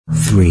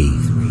3,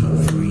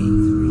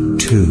 2, 1,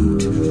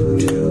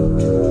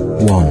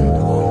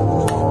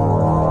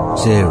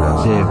 0.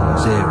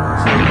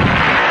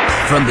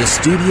 From the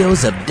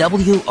studios of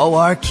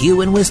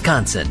WORQ in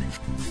Wisconsin,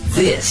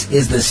 this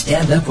is the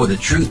Stand Up for the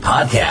Truth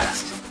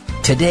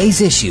podcast. Today's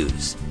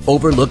issues,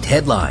 overlooked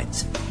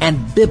headlines,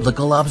 and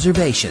biblical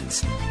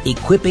observations,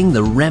 equipping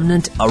the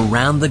remnant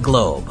around the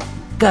globe.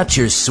 Got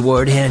your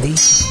sword handy?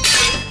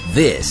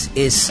 This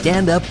is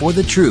Stand Up for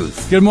the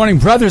Truth. Good morning,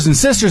 brothers and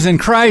sisters in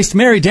Christ.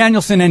 Mary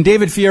Danielson and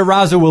David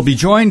Fiorazo will be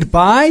joined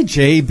by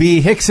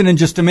J.B. Hixson in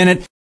just a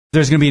minute.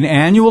 There's going to be an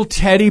annual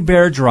teddy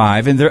bear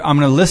drive, and I'm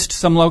going to list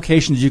some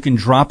locations you can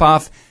drop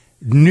off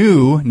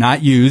new,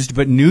 not used,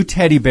 but new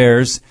teddy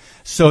bears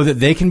so that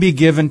they can be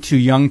given to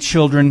young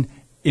children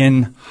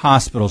in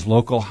hospitals,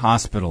 local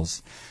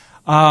hospitals.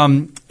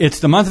 It's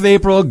the month of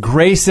April,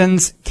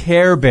 Grayson's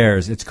Care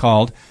Bears, it's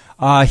called.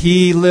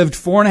 He lived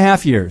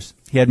 4.5 years.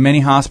 He had many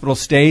hospital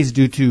stays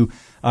due to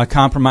a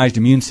compromised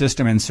immune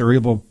system and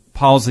cerebral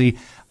palsy.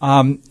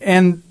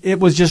 And it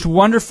was just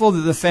wonderful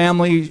that the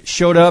family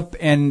showed up,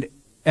 and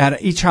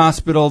at each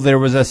hospital there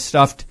was a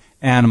stuffed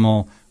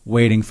animal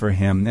waiting for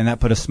him. And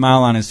that put a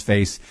smile on his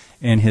face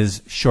in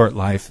his short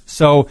life.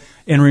 So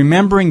in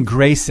remembering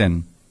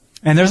Grayson,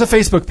 and there's a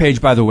Facebook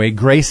page, by the way,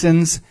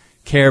 Grayson's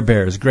Care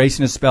Bears.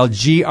 Grayson is spelled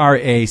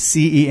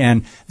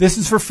Gracen. This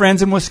is for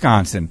friends in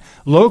Wisconsin.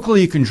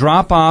 Locally, you can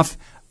drop off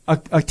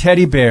a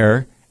teddy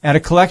bear at a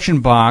collection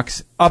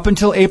box up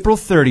until April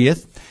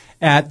 30th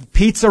at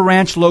Pizza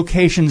Ranch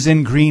locations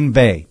in Green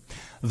Bay.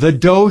 The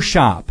Dough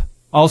Shop,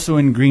 also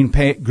in Green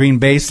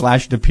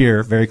Bay/De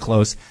Pere, very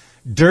close.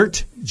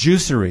 Dirt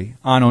Juicery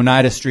on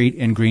Oneida Street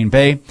in Green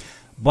Bay.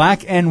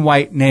 Black and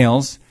White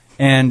Nails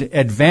and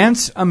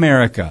Advance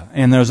America.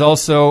 And there's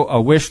also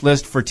a wish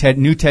list for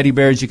new teddy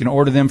bears. You can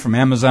order them from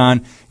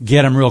Amazon,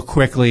 get them real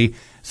quickly.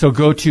 So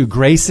go to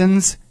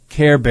Grayson's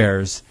Care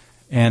Bears,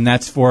 and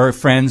that's for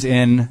friends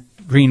in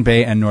Green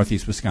Bay and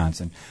Northeast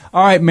Wisconsin.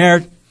 All right,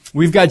 Merritt,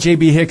 we've got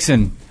J.B.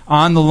 Hixson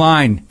on the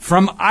line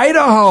from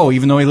Idaho,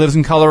 even though he lives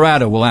in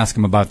Colorado. We'll ask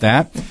him about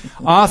that.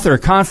 Author,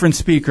 conference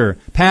speaker,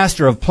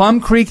 pastor of Plum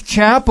Creek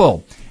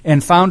Chapel,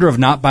 and founder of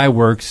Not by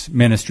Works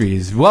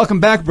Ministries. Welcome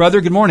back,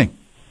 brother. Good morning.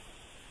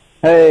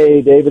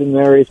 Hey, David and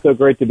Mary, it's so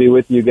great to be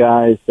with you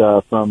guys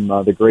from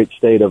the great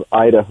state of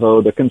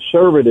Idaho, the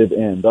conservative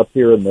end, up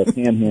here in the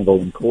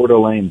Panhandle in Coeur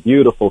d'Alene,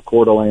 beautiful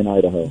Coeur d'Alene,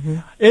 Idaho. Mm-hmm.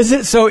 Is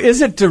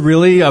it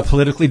really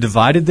politically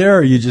divided there,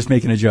 or are you just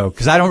making a joke?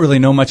 Because I don't really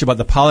know much about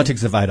the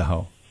politics of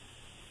Idaho.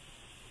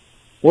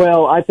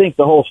 Well, I think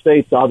the whole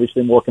state's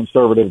obviously more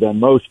conservative than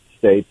most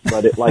states,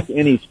 but like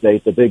any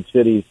state, the big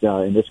cities,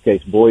 in this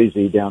case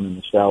Boise, down in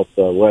the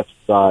southwest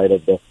side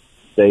of the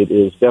state,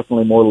 is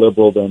definitely more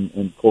liberal than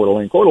in Coeur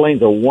d'Alene. Coeur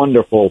d'Alene's a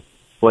wonderful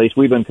place.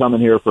 We've been coming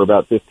here for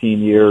about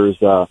 15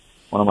 years. One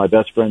of my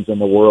best friends in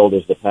the world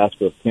is the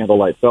pastor of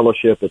Candlelight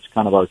Fellowship. It's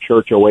kind of our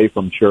church away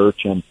from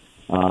church, and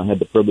had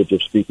the privilege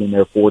of speaking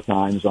there 4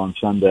 times on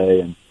Sunday,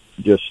 and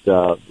just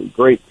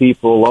great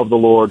people, love the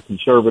Lord,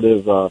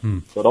 conservative,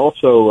 but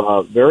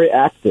also very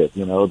active.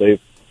 You know,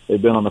 they've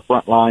been on the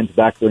front lines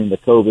back during the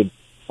COVID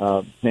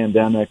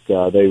pandemic.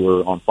 They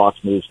were on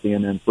Fox News,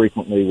 CNN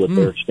frequently with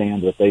their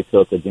stand that they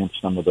took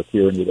against some of the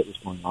tyranny that was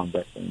going on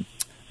back then.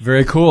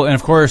 Very cool. And,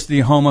 of course,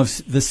 the home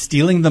of the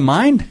Stealing the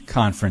Mind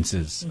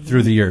conferences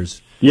through the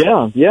years.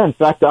 Yeah. In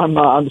fact,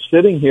 I'm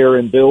sitting here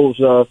in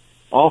Bill's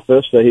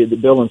office.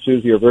 Bill and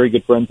Susie are very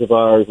good friends of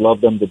ours,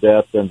 love them to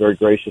death, and very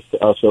gracious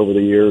to us over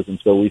the years. And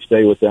so we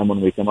stay with them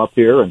when we come up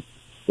here. And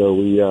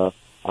so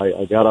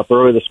I got up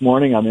early this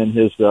morning. I'm in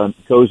his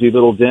cozy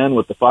little den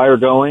with the fire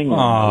going,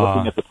 and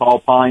looking at the tall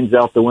pines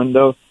out the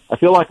window. I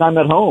feel like I'm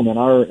at home in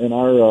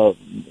our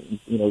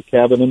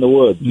cabin in the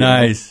woods.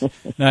 Nice.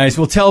 Nice.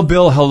 Well, tell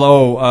Bill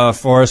hello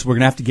for us. We're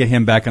going to have to get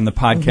him back on the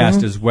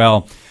podcast as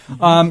well.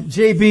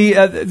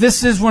 JB,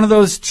 this is one of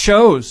those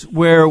shows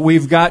where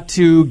we've got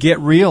to get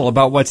real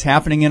about what's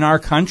happening in our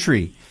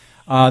country.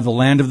 The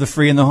land of the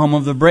free and the home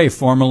of the brave,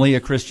 formerly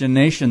a Christian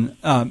nation.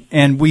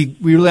 And we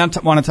really want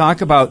to talk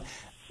about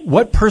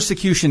what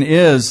persecution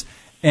is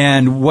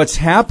and what's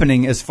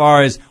happening as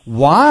far as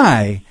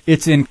why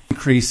it's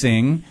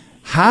increasing,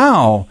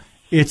 how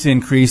it's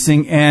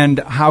increasing, and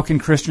how can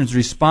Christians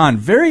respond.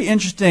 Very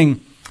interesting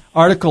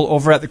article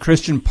over at the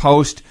Christian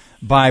Post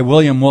by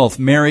William Wolfe.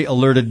 Mary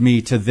alerted me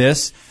to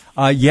this.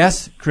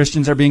 Yes,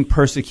 Christians are being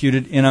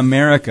persecuted in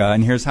America,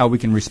 and here's how we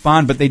can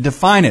respond, but they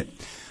define it.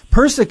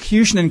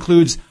 Persecution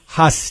includes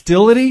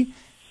hostility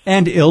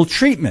and ill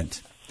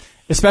treatment,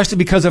 especially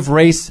because of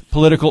race,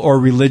 political, or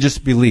religious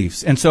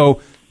beliefs. And so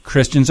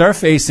Christians are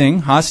facing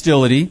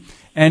hostility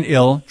and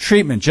ill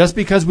treatment. Just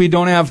because we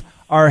don't have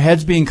our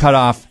heads being cut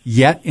off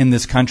yet in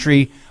this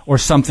country or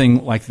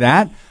something like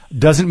that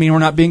doesn't mean we're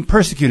not being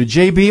persecuted.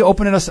 JB,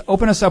 open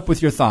us up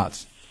with your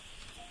thoughts.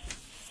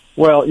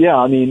 Well, yeah,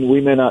 I mean,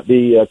 we may not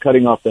be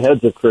cutting off the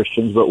heads of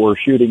Christians, but we're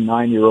shooting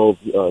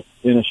 9-year-old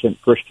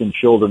innocent Christian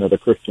children at a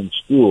Christian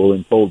school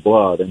in cold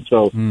blood. And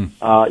so,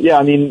 yeah,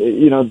 I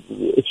mean,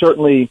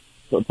 certainly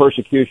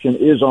persecution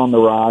is on the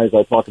rise.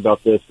 I talk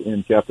about this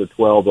in chapter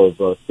 12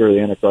 of Spirit of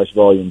the Antichrist,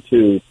 Volume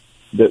 2.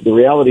 The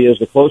reality is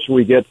the closer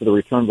we get to the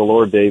return of the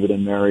Lord, David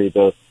and Mary,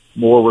 the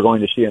more we're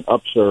going to see an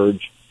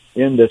upsurge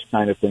in this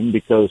kind of thing,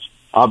 because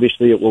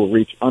obviously it will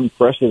reach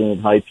unprecedented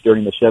heights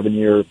during the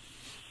 7-year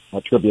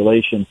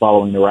tribulation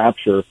following the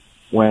rapture,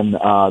 when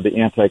the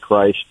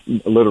Antichrist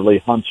literally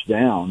hunts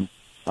down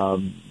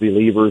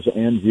believers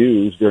and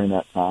Jews during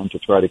that time to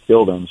try to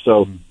kill them.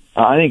 So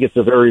I think it's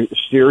a very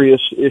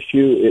serious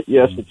issue.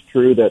 Yes, it's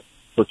true that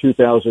for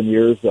 2,000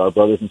 years our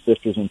brothers and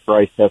sisters in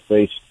Christ have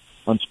faced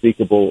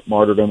unspeakable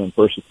martyrdom and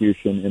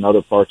persecution in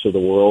other parts of the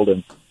world,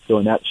 and so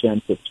in that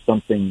sense it's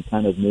something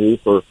kind of new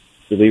for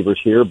believers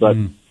here. But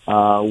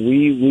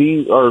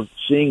we are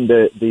seeing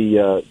that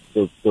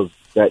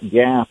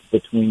gap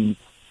between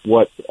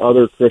what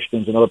other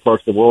Christians in other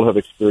parts of the world have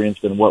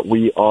experienced and what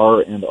we are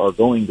and are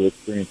going to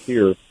experience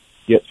here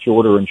get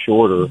shorter and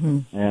shorter,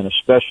 and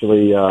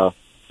especially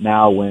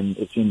now when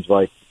it seems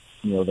like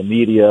the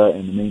media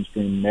and the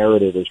mainstream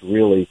narrative is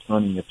really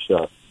turning its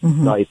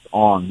sights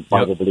on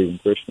Bible-believing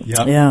Christians.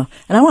 Yeah,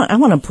 and I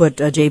want to put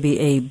JB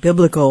a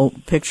biblical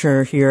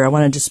picture here. I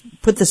want to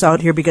just put this out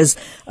here because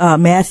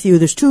Matthew.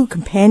 There's 2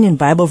 companion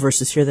Bible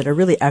verses here that are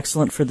really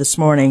excellent for this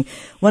morning.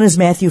 One is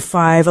Matthew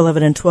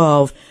 5:11 and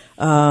 12.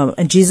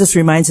 And Jesus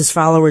reminds his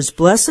followers,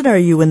 "Blessed are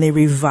you when they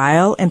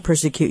revile and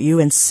persecute you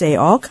and say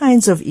all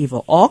kinds of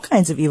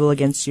evil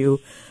against you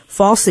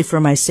falsely for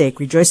my sake.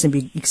 Rejoice and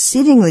be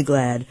exceedingly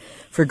glad,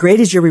 for great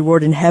is your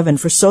reward in heaven,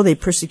 for so they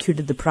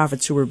persecuted the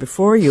prophets who were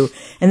before you."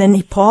 And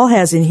then Paul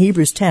has in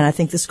Hebrews 10, I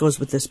think this goes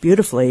with this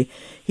beautifully,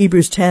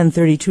 Hebrews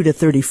 10:32 to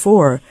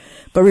 34.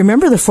 "But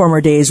remember the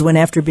former days when,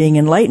 after being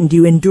enlightened,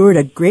 you endured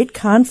a great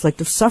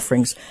conflict of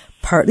sufferings,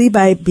 partly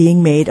by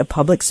being made a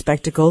public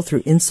spectacle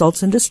through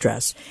insults and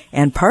distress,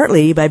 and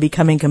partly by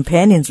becoming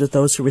companions with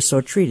those who were so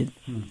treated.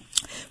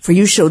 For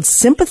you showed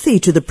sympathy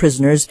to the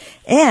prisoners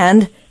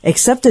and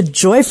accepted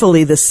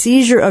joyfully the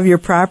seizure of your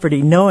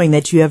property, knowing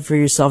that you have for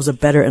yourselves a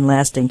better and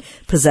lasting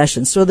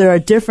possession." So there are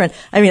different,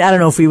 I don't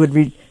know if we would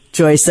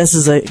rejoice. This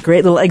is a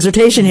great little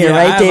exhortation here,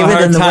 right, David, in the I have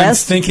a hard time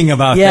West? thinking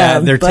about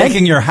that. They're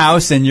taking your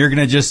house and you're going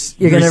to just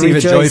receive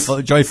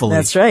it joyfully.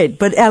 That's right.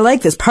 But I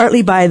like this,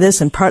 partly by this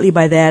and partly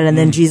by that, and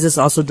then Jesus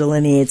also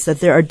delineates that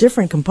there are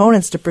different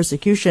components to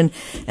persecution,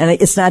 and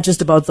it's not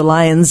just about the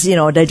lions,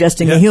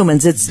 digesting the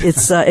humans.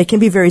 It can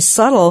be very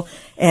subtle,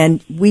 and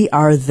we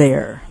are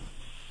there.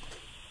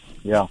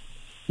 Yeah.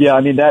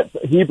 That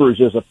Hebrews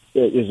is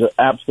an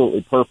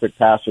absolutely perfect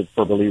passage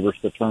for believers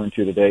to turn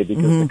to today,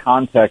 because the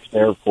context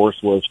there, of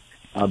course, was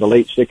the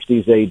late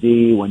 60s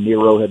AD, when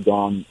Nero had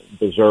gone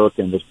berserk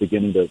and was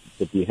beginning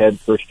to behead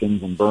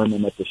Christians and burn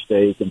them at the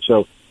stake. And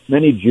so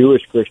many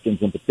Jewish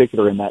Christians in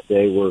particular in that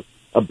day were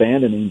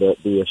abandoning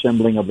the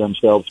assembling of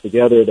themselves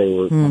together. They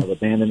were kind of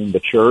abandoning the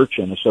church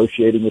and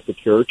associating with the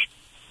church.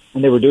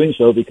 And they were doing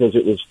so because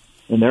it was,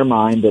 in their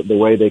mind, the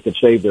way they could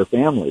save their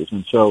families.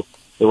 And so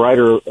the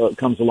writer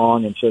comes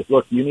along and says,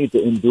 look, you need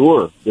to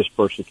endure this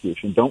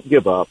persecution. Don't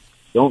give up.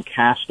 Don't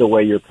cast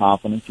away your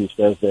confidence, he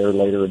says there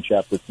later in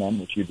chapter 10,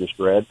 which you just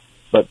read,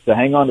 but to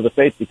hang on to the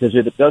faith, because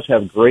it does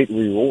have great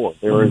reward.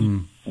 There is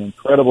an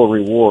incredible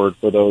reward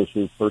for those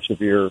who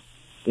persevere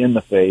in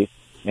the faith,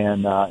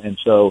 and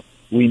so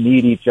we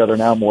need each other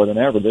now more than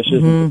ever. This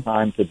isn't the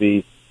time to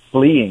be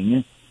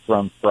fleeing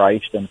from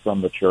Christ and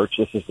from the church.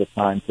 This is the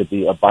time to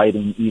be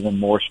abiding even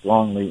more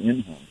strongly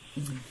in Him.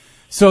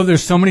 So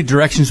there's so many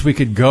directions we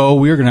could go.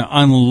 We're going to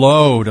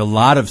unload a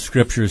lot of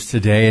scriptures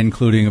today,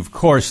 including, of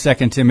course,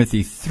 2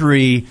 Timothy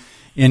 3.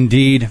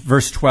 Indeed,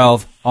 verse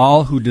 12,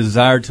 all who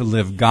desire to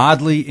live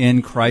godly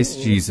in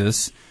Christ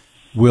Jesus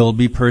will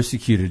be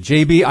persecuted.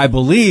 JB, I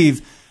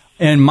believe,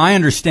 in my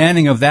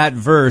understanding of that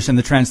verse and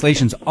the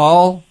translations,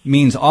 all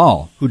means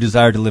all who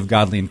desire to live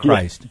godly in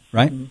Christ,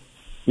 right?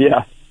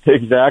 Yeah,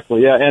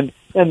 exactly. Yeah, and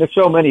there's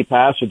so many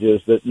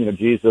passages that,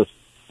 Jesus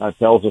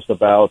tells us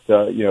about,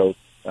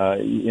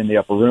 in the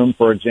upper room,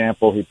 for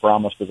example, he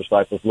promised the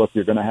disciples, look,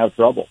 you're going to have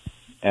trouble.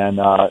 And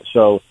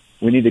so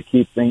we need to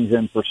keep things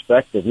in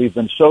perspective. We've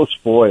been so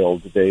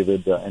spoiled,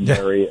 David and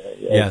Mary,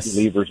 as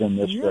believers in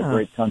this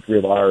great country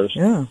of ours.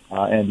 Yeah.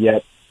 And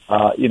yet,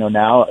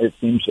 now it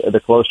seems the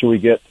closer we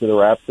get to the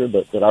rapture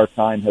that our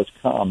time has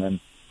come. And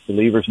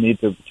believers need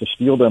to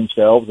steel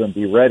themselves and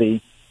be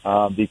ready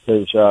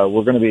because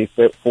we're going to be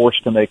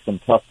forced to make some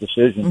tough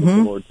decisions if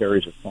the Lord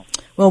carries us home.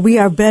 Well,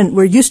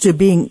 we're used to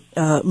being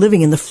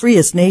living in the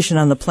freest nation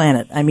on the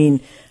planet.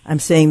 I'm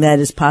saying that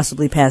is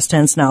possibly past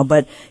tense now,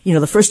 but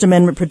the First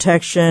Amendment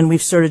protection,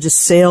 we've sort of just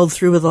sailed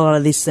through with a lot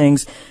of these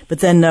things. But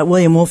then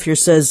William Wolfe here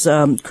says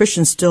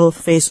Christians still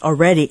face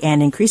already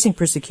an increasing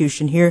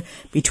persecution here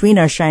between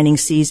our shining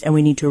seas, and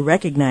we need to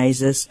recognize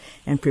this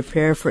and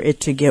prepare for it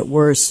to get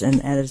worse.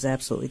 And that is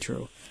absolutely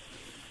true.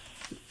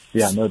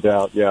 Yeah, no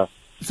doubt. Yeah.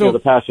 So the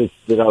passage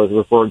that I was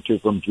referring to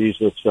from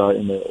Jesus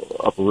in the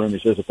upper room, he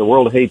says, if the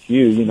world hates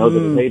you, you know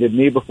that it hated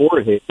me before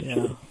it hated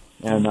you.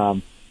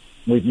 And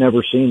we've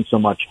never seen so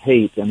much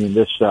hate.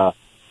 This a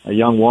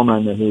young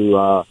woman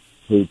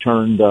who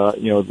turned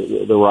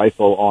the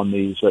rifle on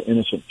these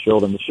innocent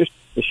children. It's just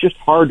it's just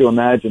hard to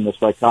imagine the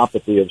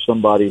psychopathy of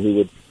somebody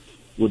who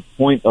would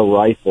point a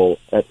rifle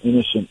at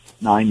innocent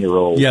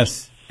 9-year-olds.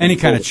 Yes, any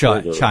kind of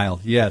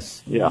child.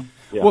 Yes. Yeah.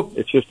 Well,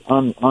 it's just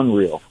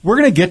unreal. We're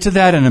going to get to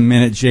that in a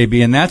minute,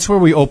 JB, and that's where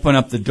we open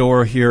up the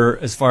door here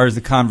as far as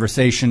the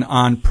conversation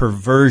on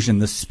perversion,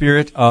 the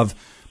spirit of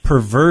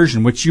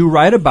perversion, which you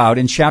write about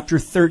in chapter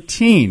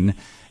 13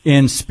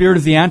 in Spirit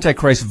of the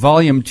Antichrist,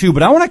 Volume 2.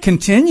 But I want to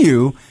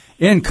continue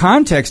in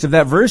context of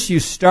that verse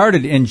you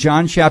started in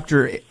John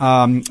chapter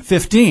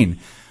 15.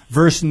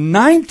 Verse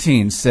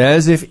 19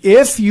 says,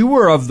 if you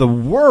were of the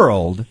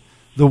world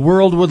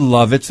would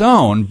love its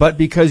own. But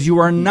because you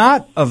are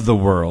not of the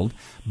world,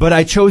 but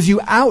I chose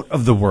you out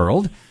of the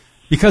world,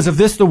 because of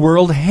this the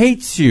world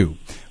hates you.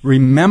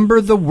 Remember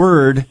the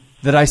word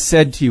that I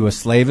said to you, a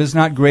slave is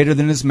not greater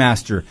than his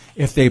master.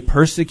 If they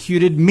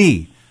persecuted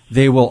me,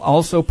 they will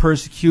also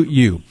persecute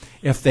you.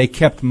 If they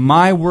kept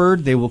my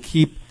word, they will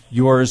keep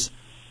yours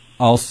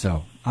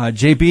also.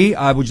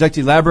 JB, would you like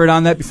to elaborate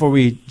on that before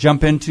we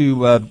jump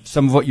into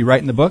some of what you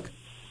write in the book?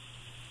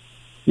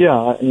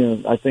 Yeah,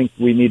 I think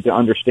we need to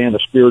understand the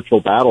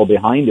spiritual battle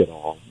behind it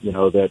all.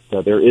 That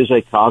there is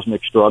a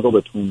cosmic struggle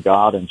between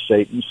God and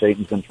Satan.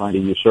 Satan's been trying to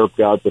usurp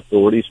God's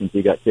authority since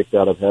he got kicked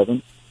out of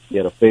heaven. He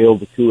had a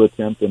failed coup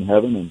attempt in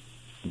heaven,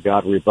 and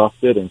God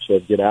rebuffed it and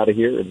said, get out of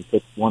here. And he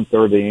took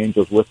 1/3 of the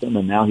angels with him,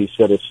 and now he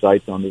set his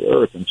sights on the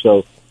earth. And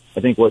so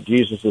I think what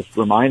Jesus is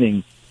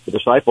reminding the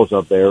disciples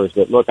of there is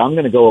that, look, I'm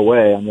going to go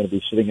away. I'm going to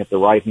be sitting at the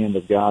right hand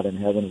of God in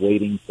heaven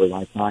waiting for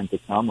my time to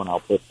come, and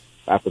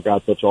after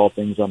God puts all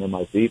things under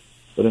my feet.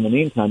 But in the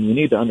meantime, you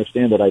need to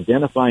understand that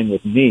identifying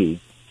with me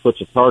puts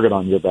a target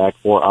on your back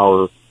for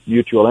our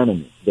mutual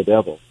enemy, the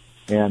devil.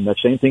 And the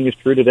same thing is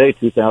true today,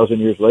 2,000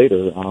 years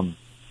later.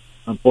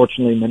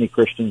 Unfortunately, many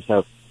Christians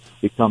have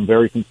become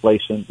very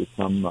complacent,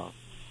 become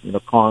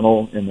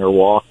carnal in their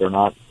walk. They're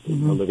not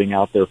living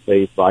out their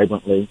faith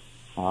vibrantly.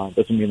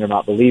 Doesn't mean they're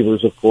not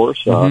believers, of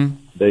course.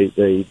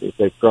 If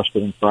they've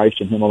trusted in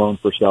Christ and Him alone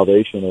for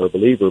salvation, they're a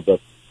believer.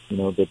 But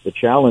the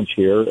challenge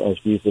here, as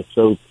Jesus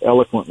so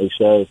eloquently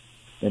says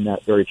in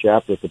that very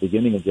chapter at the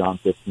beginning of John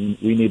 15,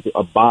 we need to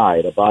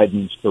abide. Abide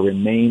means to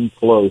remain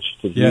close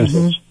to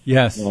Jesus.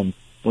 Yes. And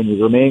when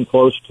you remain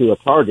close to a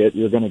target,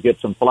 you're going to get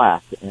some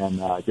flack. And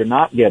if you're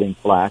not getting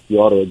flack, you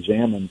ought to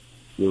examine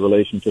your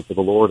relationship with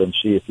the Lord and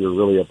see if you're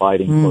really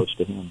abiding close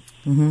to Him.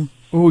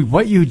 Mm-hmm. Ooh,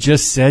 what you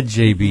just said,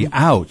 JB,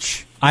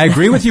 ouch. I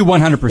agree with you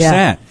 100%.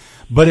 Yeah.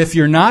 But if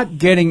you're not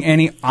getting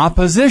any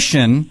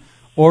opposition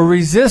or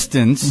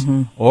resistance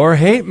or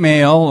hate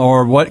mail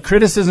or what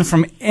criticism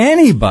from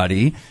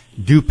anybody,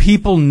 do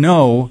people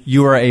know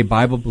you are a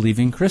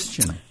Bible-believing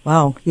Christian?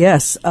 Wow,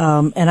 yes.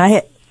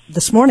 And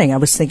this morning I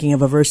was thinking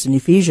of a verse in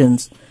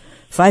Ephesians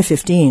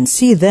 5:15.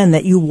 See then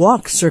that you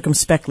walk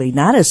circumspectly,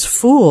 not as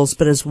fools,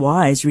 but as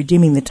wise,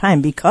 redeeming the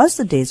time, because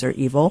the days are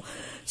evil.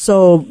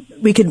 So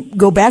we could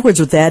go backwards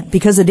with that.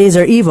 Because the days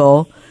are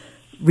evil,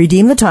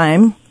 redeem the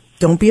time.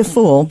 Don't be a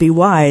fool, be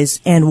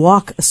wise, and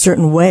walk a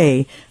certain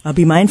way.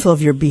 Be mindful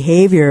of your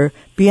behavior.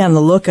 Be on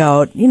the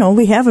lookout.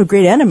 We have a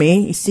great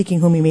enemy, seeking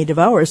whom he may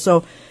devour.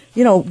 So,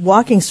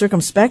 walking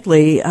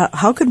circumspectly,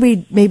 how could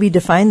we maybe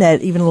define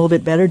that even a little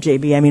bit better,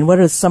 JB? I mean, what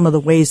are some of the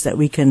ways that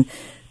we can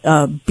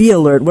be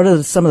alert? What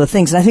are some of the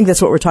things? And I think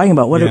that's what we're talking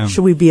about. What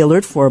should we be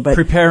alert for? But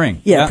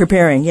preparing. Yeah,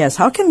 preparing, yes.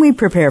 How can we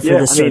prepare for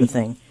this sort of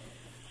thing?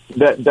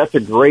 That's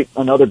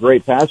another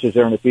great passage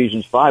there in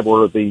Ephesians 5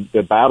 where the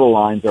battle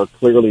lines are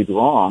clearly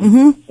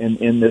drawn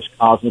in this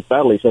cosmic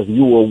battle. He says,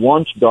 you were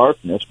once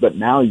darkness, but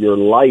now you're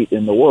light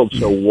in the world,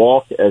 so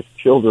walk as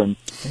children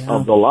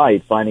of the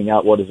light, finding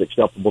out what is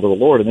acceptable to the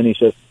Lord. And then he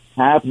says,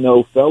 have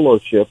no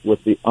fellowship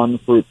with the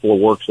unfruitful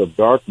works of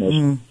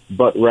darkness,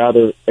 but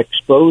rather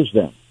expose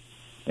them.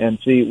 And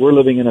see, we're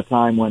living in a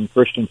time when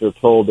Christians are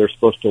told they're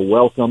supposed to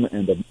welcome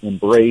and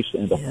embrace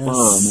and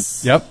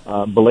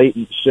affirm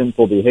blatant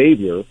sinful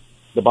behavior.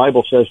 The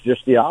Bible says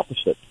just the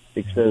opposite.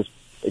 It says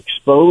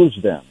expose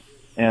them.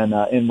 And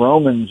in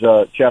Romans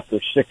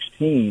chapter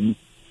 16,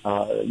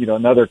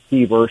 another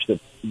key verse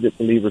that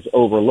believers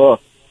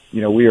overlook,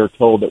 we are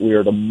told that we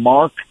are to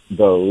mark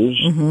those,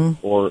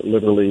 or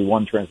literally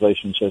one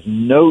translation says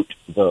note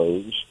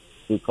those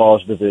who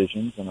cause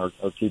divisions and are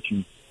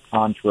teaching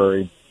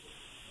contrary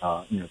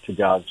to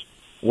God's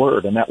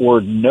word. And that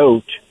word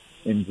note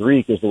in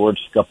Greek is the word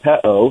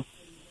skapeo,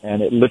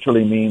 and it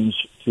literally means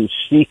to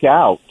seek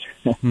out.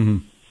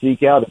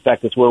 Seek out. In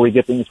fact, it's where we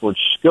get this word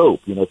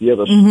scope. If you have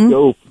a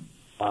scope,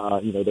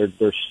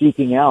 they're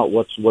seeking out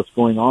what's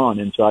going on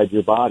inside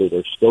your body.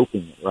 They're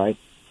scoping it, right?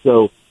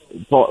 So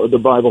the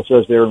Bible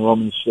says there in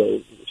Romans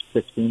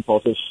 16,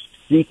 Paul says,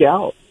 seek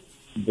out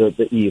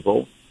the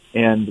evil,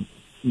 and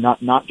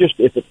not just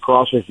if it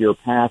crosses your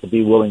path,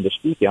 be willing to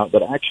speak out,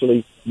 but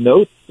actually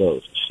note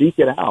those, seek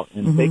it out,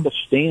 and take a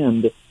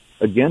stand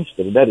against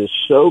it. And that is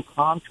so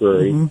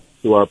contrary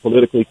to our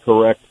politically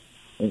correct,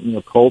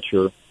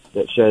 culture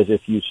that says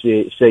if you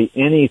say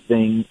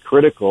anything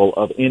critical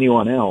of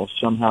anyone else,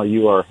 somehow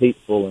you are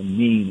hateful and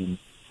mean and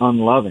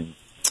unloving.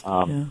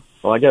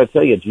 Well, I got to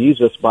tell you,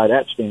 Jesus, by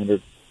that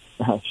standard,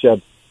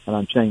 said, and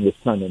I'm saying this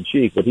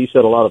tongue-in-cheek, but he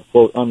said a lot of,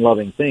 quote,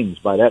 unloving things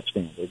by that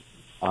standard.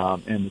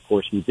 And, of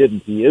course, he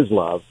didn't. He is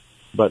love.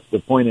 But the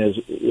point is,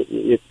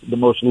 the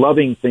most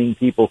loving thing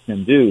people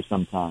can do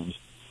sometimes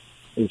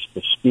is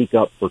to speak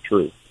up for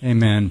truth.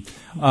 Amen.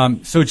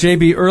 So,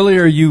 JB,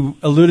 earlier you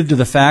alluded to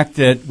the fact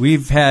that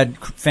we've had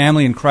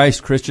family in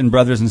Christ, Christian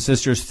brothers and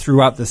sisters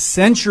throughout the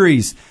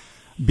centuries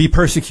be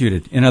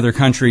persecuted in other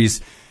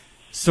countries.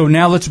 So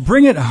now let's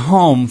bring it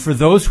home for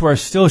those who are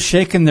still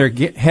shaking their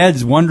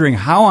heads wondering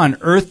how on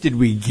earth did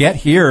we get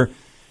here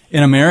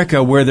in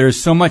America where there's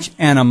so much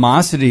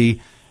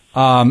animosity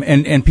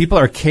and people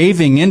are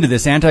caving into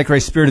this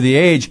Antichrist spirit of the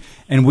age,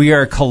 and we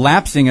are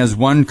collapsing, as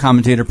one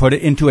commentator put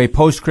it, into a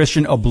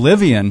post-Christian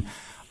oblivion.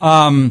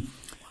 I'm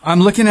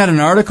looking at an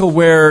article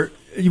where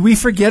we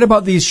forget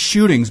about these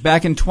shootings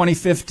back in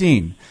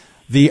 2015.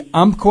 The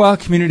Umpqua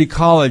Community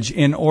College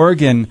in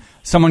Oregon,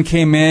 someone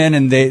came in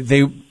and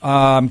they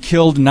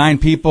killed 9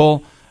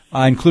 people,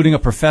 including a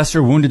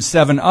professor, wounded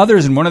 7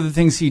 others. And one of the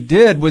things he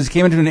did was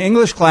came into an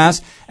English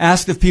class,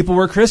 asked if people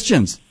were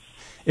Christians.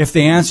 If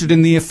they answered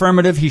in the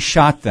affirmative, he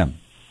shot them.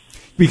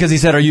 Because he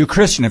said, "Are you a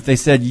Christian?" If they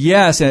said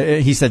yes,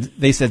 he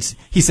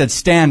said,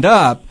 "Stand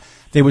up."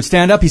 They would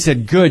stand up. He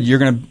said, "Good.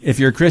 If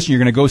you're a Christian, you're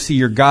going to go see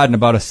your God in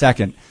about a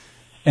second."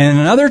 And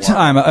another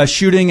time, a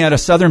shooting at a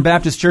Southern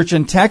Baptist church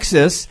in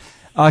Texas,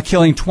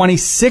 killing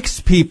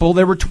 26 people.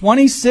 There were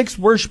 26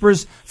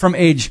 worshipers from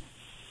age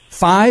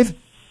 5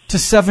 to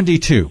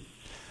 72.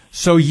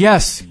 So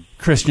yes,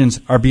 Christians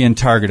are being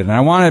targeted. And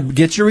I want to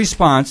get your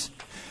response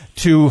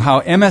to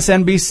how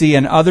MSNBC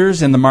and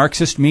others in the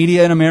Marxist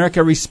media in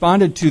America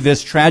responded to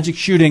this tragic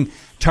shooting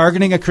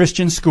targeting a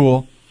Christian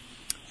school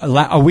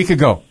a week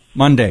ago,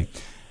 Monday.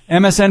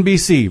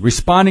 MSNBC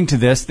responding to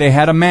this, they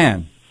had a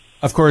man.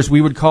 Of course,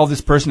 we would call this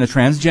person a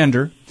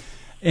transgender.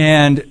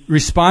 And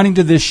responding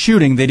to this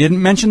shooting, they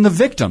didn't mention the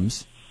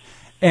victims.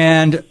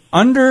 And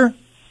under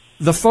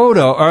the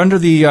photo, or under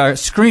the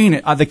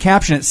screen, the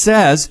caption, it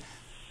says,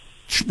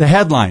 the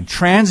headline,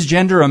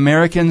 "Transgender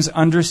Americans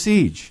Under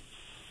Siege."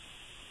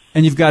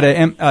 And you've got a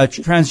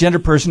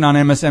transgender person on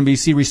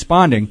MSNBC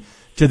responding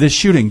to this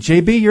shooting.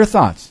 JB, your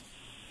thoughts?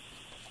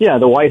 Yeah,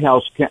 the White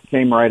House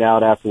came right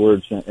out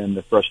afterwards, and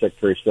the press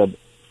secretary said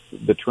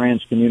the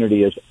trans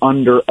community is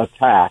under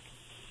attack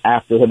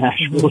after the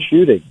Nashville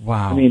shooting.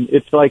 Wow. I mean,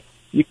 it's like,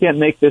 you can't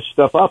make this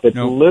stuff up. It's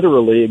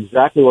literally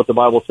exactly what the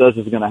Bible says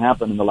is going to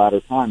happen in the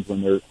latter times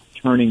when they're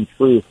turning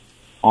truth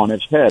on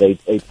its head.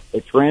 A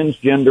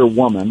transgender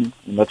woman,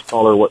 and let's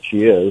call her what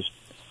she is,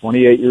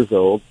 28 years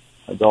old,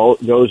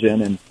 goes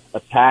in and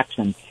attacks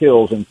and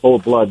kills in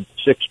cold blood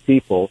 6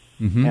 people,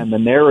 and the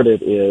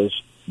narrative is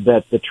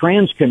that the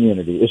trans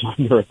community is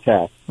under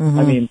attack.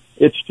 I mean,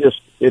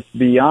 it's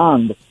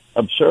beyond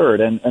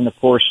absurd. And of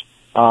course,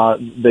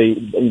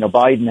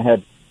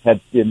 Biden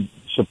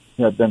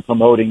had been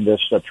promoting this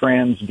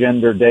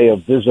Transgender Day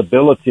of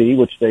Visibility,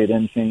 which they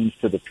then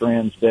changed to the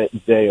Trans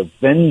Day of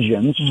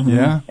Vengeance.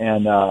 Yeah.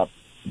 And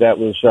that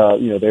was,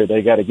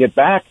 they got to get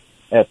back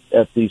at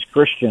these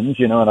Christians,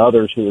 and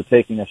others who are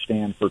taking a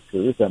stand for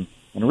truth. And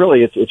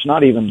really, it's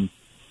not even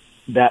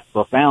that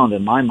profound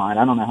in my mind.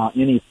 I don't know how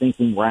any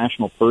thinking,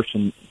 rational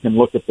person can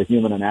look at the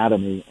human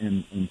anatomy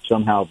and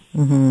somehow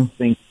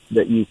think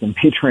that you can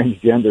be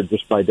transgender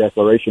just by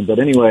declaration. But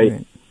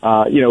anyway,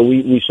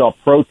 we saw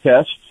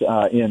protests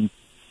in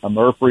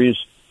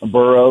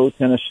Murfreesboro,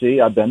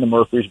 Tennessee. I've been to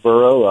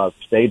Murfreesboro,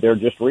 stayed there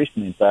just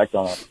recently, in fact,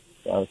 on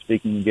a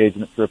speaking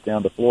engagement trip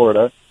down to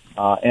Florida.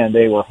 And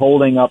they were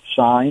holding up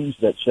signs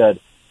that said,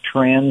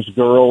 "Trans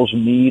girls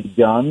need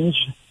guns,"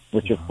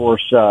 which, of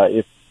course,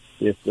 if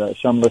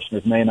some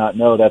listeners may not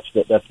know,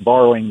 that's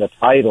borrowing the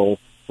title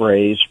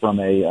phrase from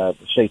a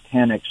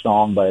satanic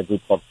song by a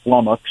group called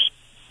Flummox.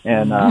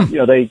 And,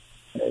 the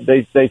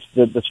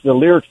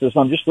lyrics of the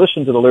song, just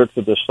listen to the lyrics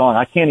of this song.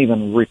 I can't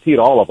even repeat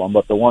all of them,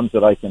 but the ones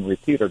that I can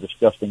repeat are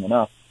disgusting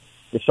enough.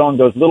 The song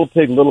goes, little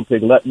pig,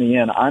 let me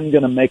in. I'm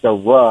going to make a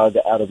rug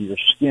out of your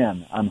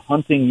skin. I'm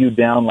hunting you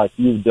down like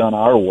you've done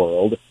our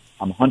world.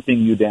 I'm hunting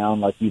you down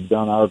like you've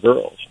done our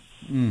girls.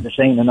 This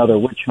ain't another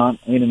witch hunt,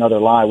 ain't another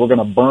lie. We're going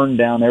to burn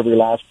down every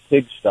last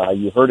pigsty.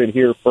 You heard it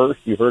here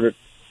first. You heard it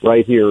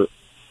right here.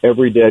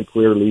 Every dead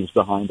queer leaves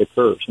behind a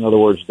curse. In other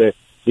words,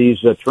 these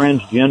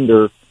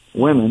transgender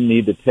women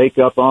need to take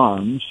up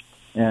arms,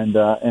 and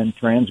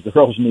trans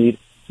girls need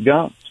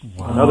guns.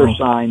 Wow. Another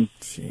sign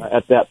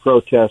at that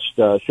protest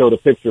showed a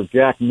picture of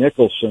Jack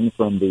Nicholson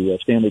from the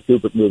Stanley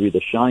Kubrick movie The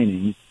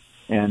Shining,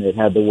 and it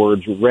had the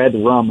words "Red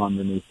Rum"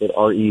 underneath it,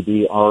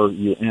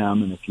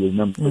 REDRUM, and if you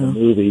remember the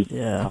movie,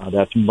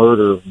 that's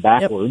murder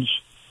backwards.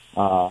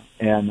 Yep.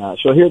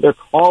 So here they're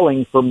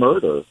calling for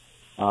murder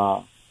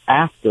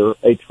after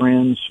a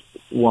trans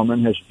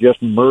woman has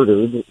just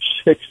murdered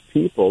 6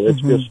 people.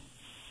 It's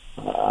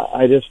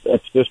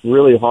it's just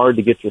really hard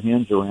to get your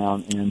hands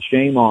around, and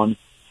shame on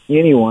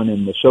anyone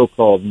in the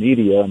so-called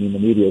media. I mean, the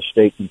media is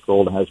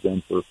state-controlled and has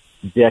been for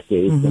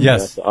decades.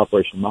 That's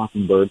Operation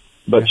Mockingbird.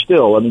 But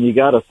still, I mean, you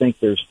got to think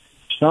there's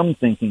some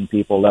thinking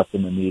people left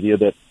in the media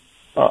that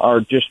are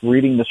just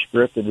reading the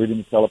script and reading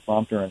the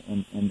teleprompter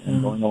and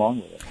going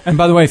along with it. And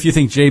by the way, if you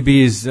think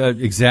JB is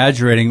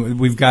exaggerating,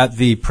 we've got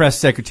the press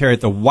secretary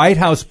at the White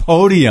House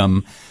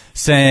podium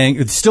saying,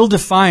 it's still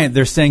defiant,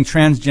 they're saying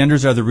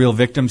transgenders are the real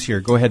victims here.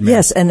 Go ahead, Mary.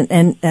 Yes, and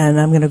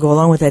I'm going to go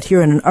along with that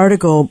here in an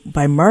article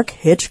by Mark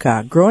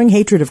Hitchcock, Growing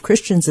Hatred of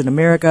Christians in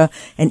America,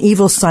 an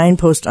Evil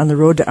Signpost on the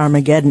Road to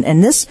Armageddon.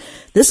 And this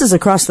is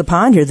across the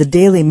pond here. The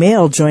Daily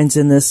Mail joins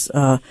in this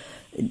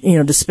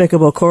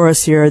despicable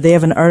chorus here. They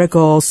have an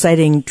article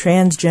citing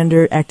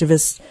transgender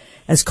activists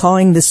as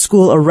calling this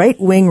school a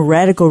right-wing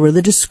radical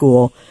religious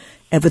school,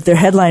 and with their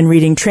headline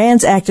reading,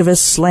 Trans Activists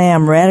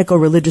Slam Radical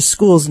Religious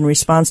Schools in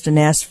Response to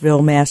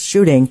Nashville Mass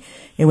Shooting,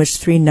 in which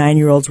 3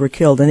 9-year-olds were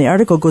killed. And the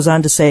article goes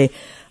on to say,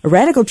 a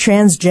radical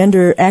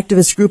transgender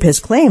activist group has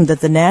claimed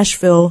that the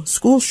Nashville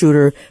school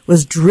shooter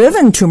was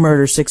driven to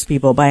murder 6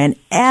 people by an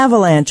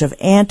avalanche of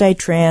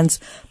anti-trans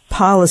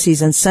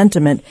policies and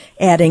sentiment,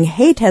 adding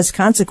hate has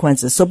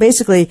consequences. So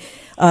basically,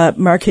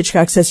 Mark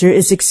Hitchcock says here,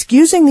 is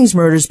excusing these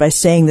murders by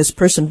saying this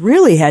person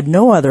really had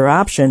no other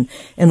option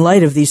in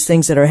light of these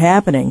things that are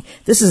happening.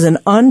 This is an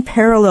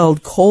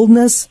unparalleled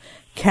coldness,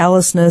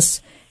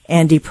 callousness,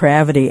 and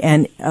depravity.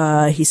 And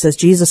he says,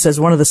 Jesus says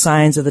one of the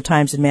signs of the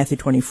times in Matthew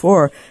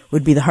 24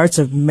 would be the hearts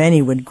of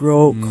many would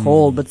grow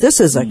cold. But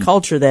this is a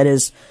culture that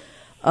is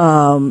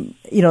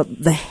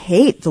the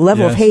hate, the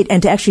level of hate,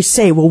 and to actually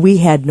say, well, we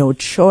had no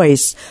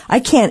choice. I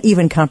can't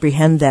even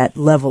comprehend that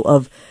level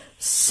of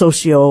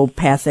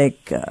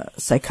sociopathic,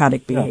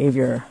 psychotic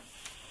behavior.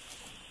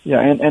 Yeah,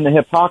 and the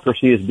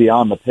hypocrisy is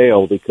beyond the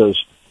pale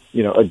because,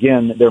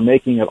 again, they're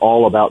making it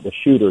all about the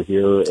shooter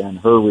here and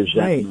her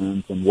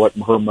resentment and what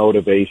her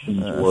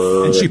motivations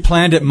were. And she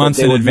planned it months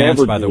in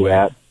advance, by the way.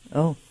 That.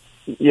 Oh.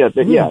 Yeah,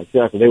 yeah,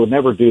 exactly. They would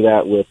never do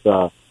that with,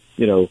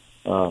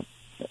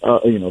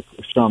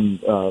 some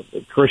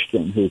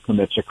Christian who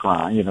commits a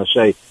crime.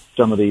 Say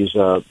some of these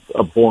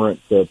abhorrent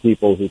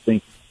people who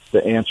think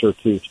the answer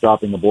to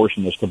stopping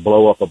abortion is to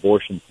blow up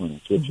abortion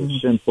clinics, which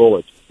is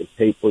sinful. It's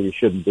hateful. You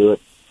shouldn't do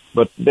it.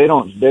 But they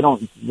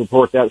don't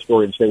report that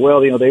story and say, well,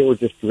 they were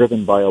just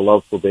driven by a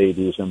love for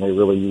babies, and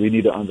we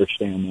need to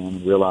understand them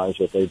and realize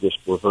that they just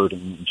were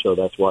hurting, and so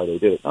that's why they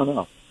did it.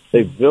 No,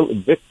 they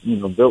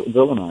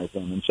villainize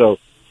them, and so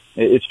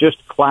it's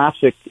just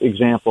classic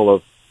example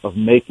of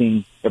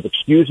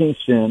excusing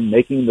sin,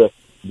 making the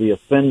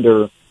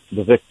offender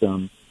the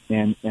victim,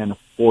 and of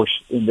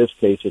course in this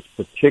case it's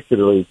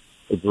particularly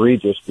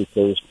egregious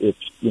because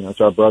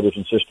it's our brothers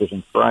and sisters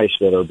in Christ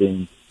that are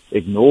being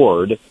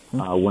ignored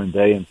when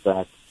they in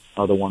fact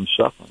are the ones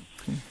suffering.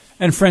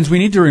 And friends, we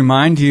need to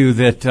remind you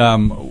that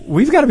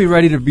we've got to be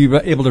ready to be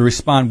able to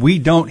respond. We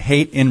don't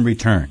hate in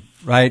return,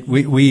 right?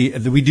 We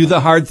do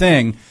the hard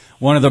thing.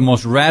 One of the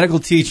most radical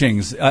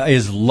teachings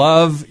is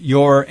love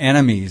your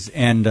enemies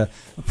and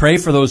pray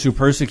for those who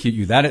persecute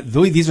you.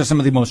 These are some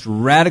of the most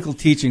radical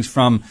teachings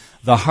from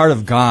the heart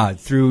of God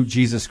through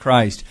Jesus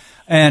Christ.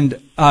 And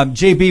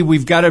JB,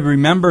 we've got to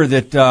remember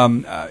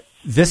that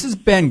this has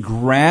been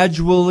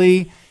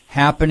gradually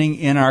happening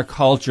in our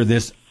culture,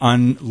 this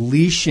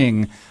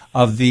unleashing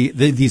of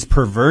these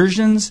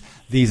perversions,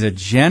 these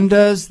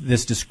agendas,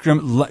 this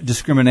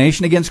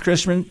discrimination against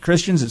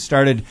Christians. It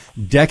started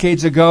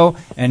decades ago,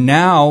 and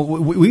now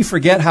we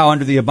forget how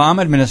under the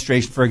Obama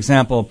administration, for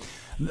example,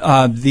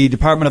 the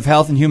Department of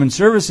Health and Human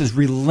Services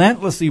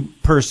relentlessly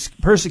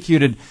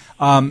persecuted,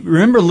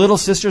 remember Little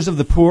Sisters of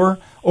the Poor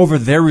over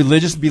their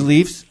religious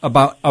beliefs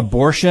about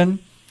abortion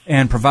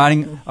and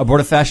providing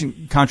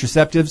abortifacient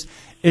contraceptives.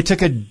 It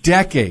took a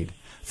decade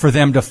for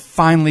them to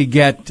finally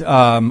get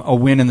a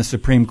win in the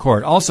Supreme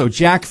Court. Also,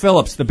 Jack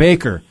Phillips, the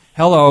baker,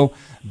 Baronelle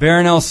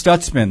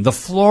Stutzman, the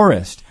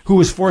florist, who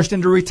was forced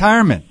into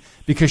retirement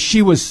because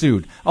she was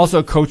sued.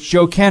 Also, Coach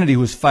Joe Kennedy, who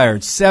was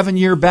fired.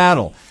 7-year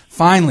battle.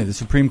 Finally, the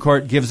Supreme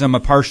Court gives him a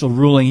partial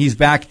ruling. He's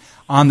back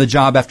on the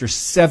job after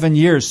 7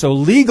 years. So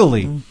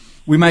legally,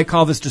 we might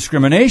call this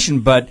discrimination,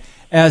 but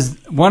as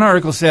one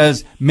article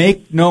says,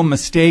 make no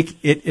mistake,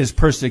 it is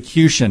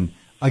persecution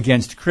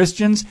against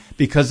Christians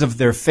because of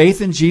their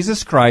faith in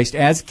Jesus Christ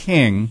as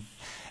King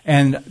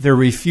and their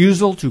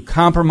refusal to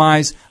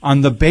compromise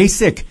on the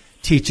basic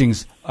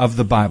teachings of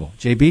the Bible.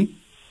 JB?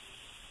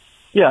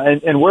 Yeah,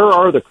 and where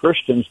are the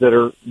Christians that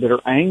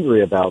are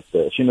angry about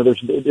this?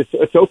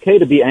 It's okay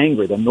to be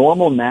angry. The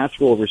normal,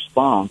 natural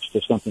response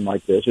to something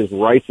like this is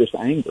righteous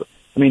anger.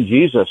 I mean,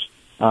 Jesus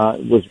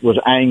was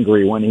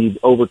angry when he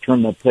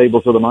overturned the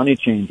tables of the money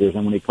changers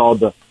and when he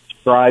called the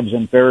scribes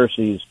and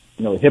Pharisees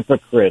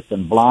hypocrites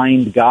and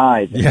blind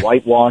guides and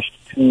whitewashed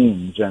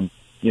tombs and,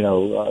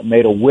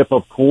 made a whip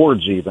of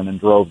cords even and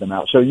drove them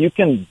out. So you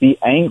can be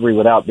angry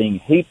without being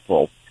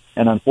hateful.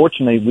 And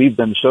unfortunately, we've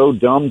been so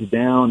dumbed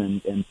down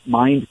and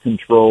mind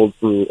controlled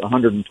through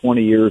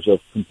 120 years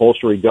of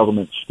compulsory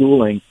government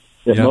schooling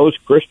that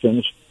most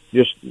Christians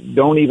just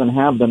don't even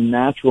have the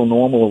natural,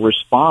 normal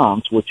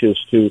response, which is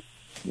to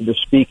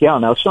speak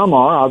out. Now, some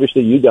are.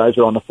 Obviously, you guys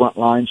are on the front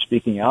line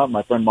speaking out.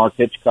 My friend Mark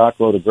Hitchcock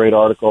wrote a great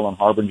article on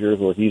Harbingers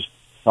where he's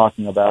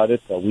talking about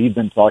it. We've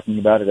been talking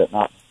about it at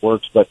Not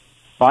Works. But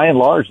by and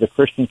large, the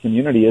Christian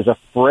community is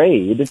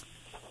afraid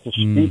to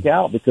speak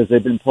out because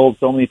they've been told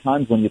so many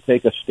times when you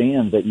take a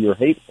stand that you're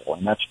hateful,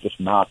 and that's just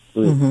not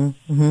true.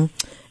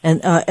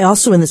 And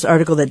also in this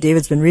article that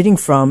David's been reading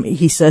from,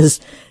 he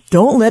says,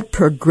 don't let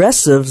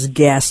progressives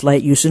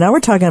gaslight you. So now we're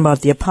talking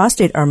about the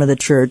apostate arm of the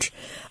church.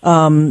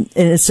 And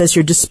it says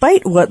here,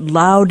 despite what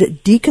loud,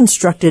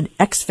 deconstructed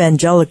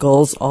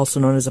ex-evangelicals, also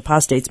known as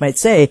apostates, might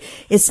say,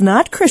 it's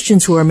not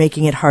Christians who are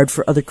making it hard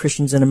for other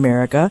Christians in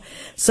America.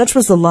 Such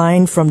was the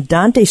line from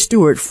Dante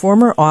Stewart,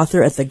 former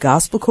author at the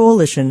Gospel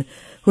Coalition,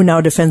 who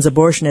now defends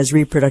abortion as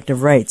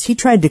reproductive rights. He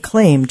tried to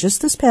claim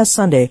just this past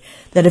Sunday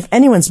that if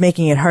anyone's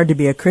making it hard to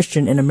be a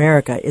Christian in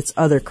America, it's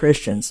other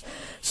Christians.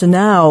 So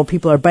now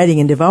people are biting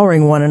and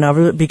devouring one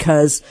another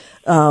because,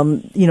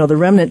 the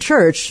remnant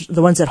church,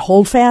 the ones that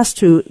hold fast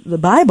to the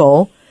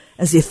Bible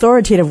as the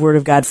authoritative word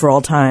of God for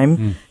all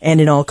time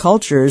and in all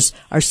cultures,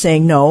 are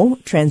saying, no,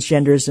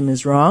 transgenderism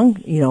is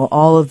wrong.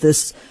 All of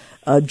this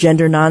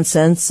gender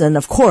nonsense, and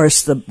of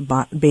course the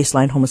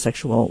baseline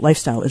homosexual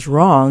lifestyle is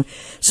wrong.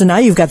 So now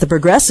you've got the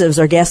progressives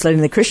are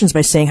gaslighting the Christians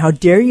by saying, how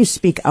dare you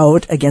speak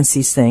out against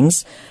these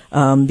things,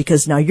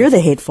 because now you're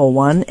the hateful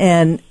one.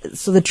 And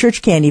so the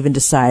church can't even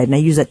decide, and I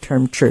use that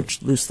term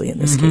church loosely in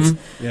this case.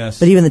 Yes.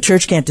 But even the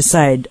church can't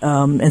decide,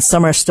 and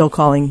some are still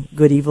calling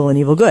good evil and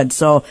evil good.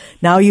 So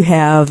now you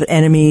have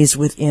enemies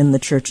within the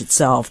church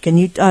itself. Can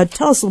you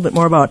tell us a little bit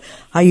more about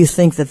how you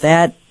think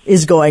that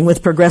is going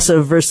with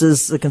progressive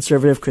versus the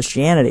conservative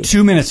Christianity?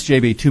 2 minutes,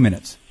 JB, 2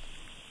 minutes.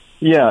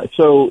 Yeah,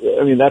 so,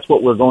 that's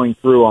what we're going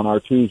through on our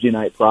Tuesday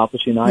night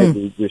prophecy night.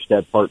 We just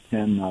had part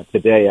 10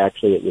 today.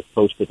 Actually, it was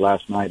posted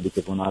last night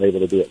because we're not able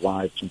to do it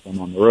live since I'm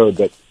on the road.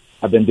 But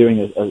I've been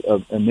doing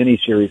a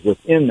mini-series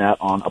within that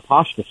on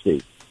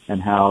apostasy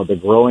and how the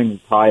growing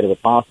tide of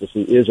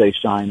apostasy is a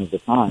sign of the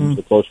times.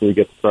 The closer we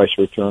get to Christ's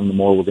return, the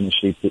more we're going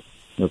to see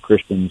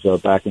Christians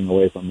backing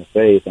away from the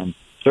faith. And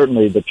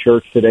certainly the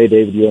church today,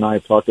 David, you and I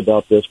have talked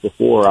about this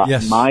before.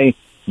 Yes.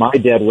 My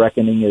dead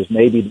reckoning is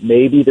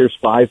maybe there's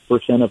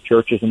 5% of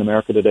churches in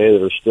America today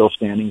that are still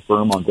standing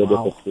firm on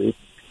biblical truth.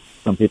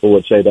 Some people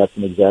would say that's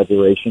an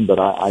exaggeration, but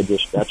I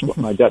just that's what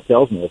my gut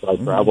tells me as I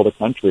travel the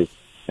country.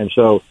 And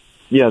so,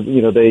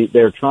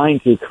 they're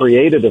trying to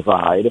create a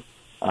divide,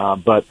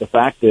 but the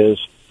fact is,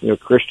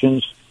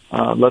 Christians,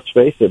 let's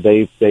face it,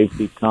 they've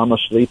become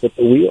asleep at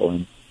the wheel,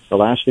 and the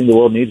last thing the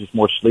world needs is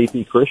more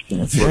sleepy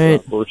Christians. That's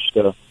right. First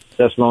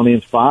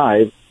Thessalonians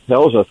 5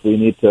 tells us we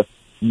need to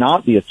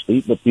not be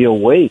asleep, but be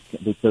awake,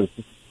 because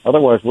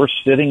otherwise we're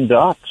sitting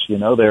ducks.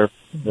 They're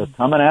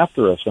coming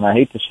after us. And I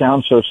hate to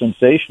sound so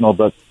sensational,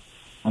 but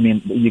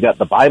you got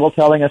the Bible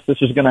telling us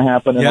this is going to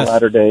happen in the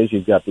latter days.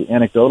 You've got the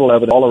anecdotal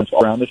evidence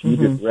all around us, and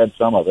you just read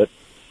some of it.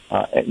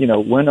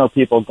 When are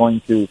people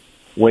going to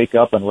wake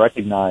up and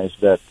recognize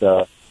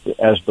that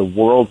as the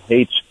world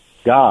hates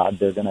God,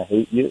 they're going to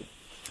hate you?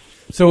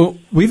 So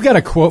we've got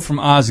a quote from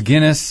Os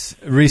Guinness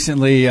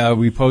recently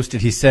we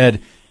posted. He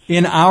said,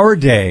 in our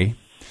day,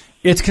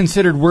 it's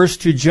considered worse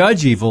to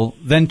judge evil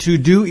than to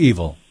do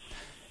evil.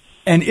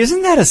 And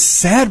isn't that a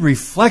sad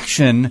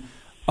reflection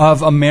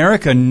of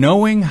America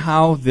knowing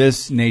how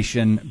this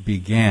nation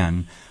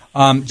began?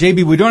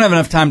 JB, we don't have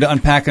enough time to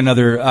unpack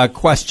another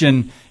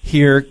question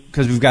here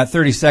because we've got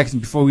 30 seconds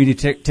before we need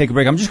to take a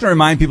break. I'm just going to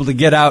remind people to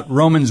get out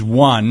Romans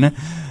 1,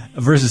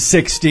 verses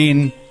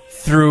 16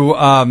 through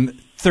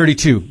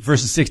 32,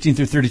 verses 16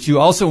 through 32.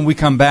 Also, when we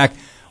come back,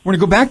 we're going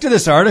to go back to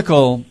this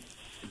article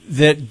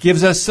that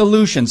gives us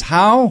solutions.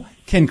 How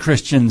can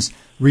Christians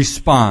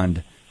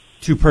respond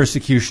to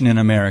persecution in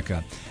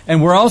America?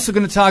 And we're also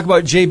going to talk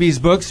about JB's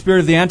book,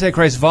 Spirit of the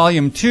Antichrist,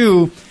 Volume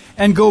 2,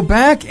 and go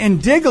back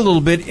and dig a little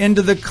bit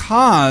into the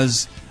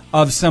cause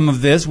of some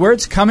of this, where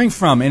it's coming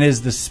from. And it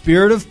is the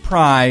spirit of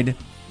pride,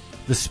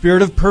 the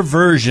spirit of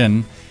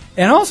perversion,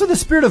 and also the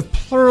spirit of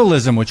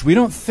pluralism, which we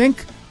don't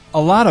think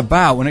a lot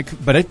about,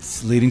 but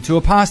it's leading to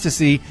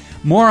apostasy.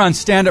 More on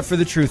Stand Up for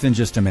the Truth in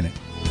just a minute.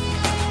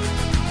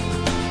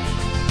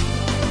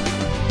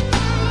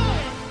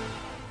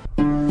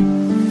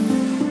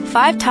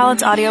 Five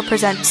Talents Audio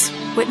presents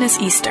Witness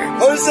Easter.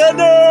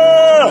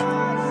 Hosanna!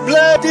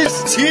 Blessed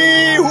is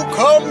he who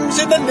comes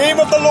in the name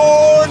of the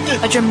Lord!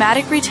 A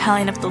dramatic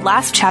retelling of the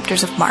last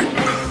chapters of Mark.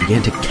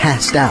 Began to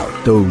cast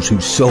out those who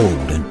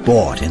sold and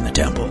bought in the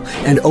temple,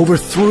 and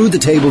overthrew the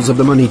tables of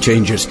the money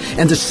changers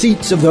and the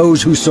seats of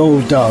those who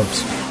sold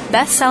doves.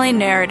 Best-selling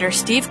narrator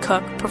Steve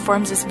Cook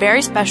performs this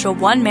very special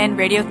one-man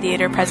radio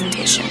theater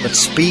presentation. But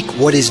speak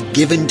what is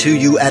given to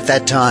you at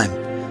that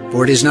time,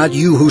 for it is not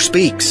you who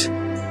speaks,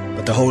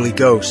 but the Holy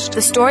Ghost.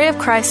 The story of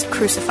Christ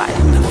crucified.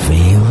 And the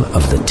veil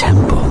of the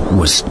temple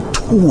was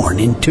torn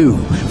in two,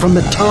 from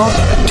the top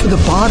to the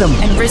bottom.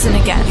 And risen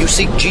again. You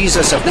seek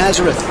Jesus of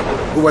Nazareth,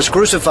 who was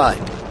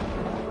crucified.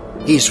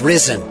 He's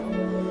risen.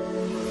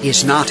 He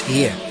is not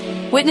here.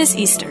 Witness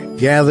Easter.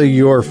 Gather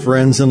your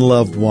friends and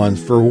loved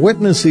ones for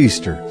Witness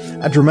Easter,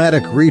 a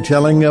dramatic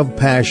retelling of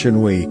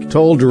Passion Week,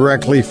 told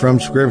directly from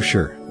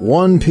Scripture.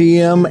 1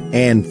 p.m.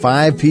 and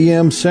 5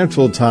 p.m.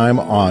 Central Time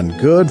on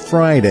Good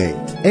Friday,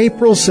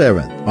 April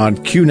 7th on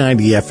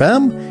Q90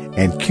 FM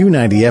and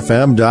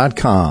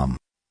Q90FM.com.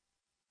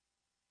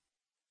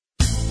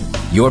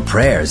 Your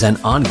prayers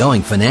and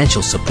ongoing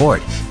financial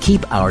support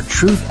keep our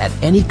Truth at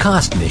Any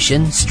Cost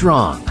mission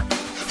strong.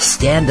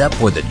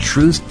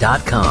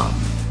 StandUpForTheTruth.com.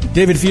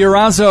 David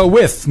Fiorazo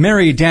with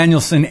Mary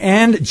Danielson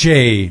and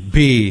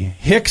J.B.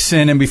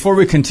 Hixson. And before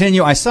we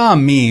continue, I saw a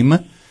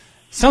meme.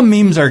 Some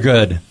memes are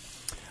good.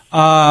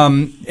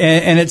 And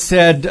it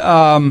said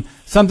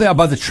something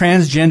about the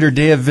Transgender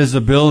Day of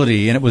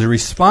Visibility, and it was a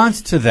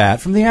response to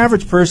that from the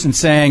average person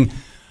saying,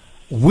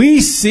 "We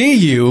see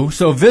you,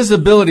 so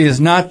visibility is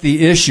not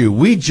the issue.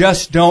 We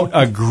just don't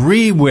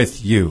agree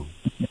with you."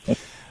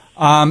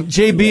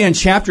 JB, in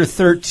chapter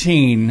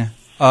 13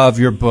 of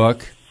your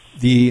book,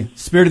 The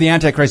Spirit of the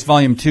Antichrist,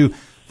 Volume 2,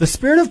 the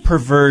spirit of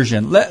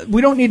perversion.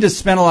 We don't need to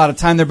spend a lot of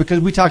time there because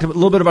we talked a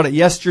little bit about it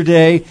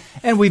yesterday,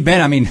 and we've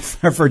been,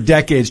 for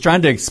decades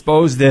trying to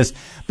expose this.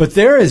 But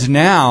there is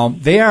now,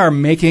 they are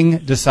making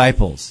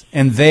disciples,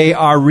 and they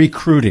are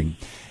recruiting,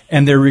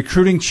 and they're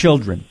recruiting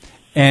children,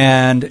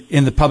 and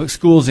in the public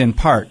schools in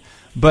part.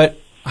 But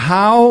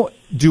how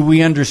do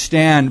we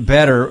understand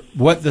better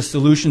what the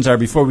solutions are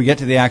before we get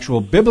to the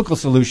actual biblical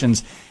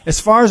solutions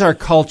as far as our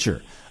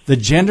culture? The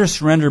gender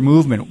surrender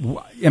movement,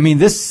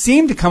 this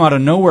seemed to come out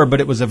of nowhere, but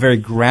it was a very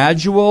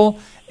gradual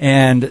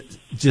and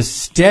just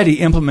steady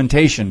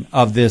implementation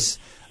of this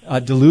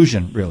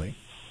delusion, really.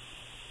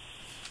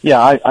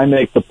 Yeah, I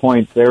make the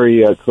point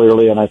very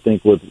clearly, and I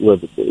think with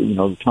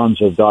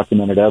tons of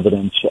documented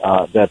evidence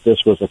that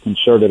this was a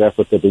concerted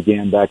effort that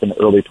began back in the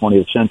early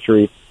 20th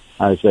century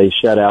as they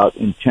set out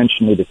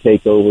intentionally to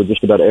take over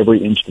just about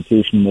every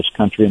institution in this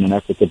country in an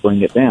effort to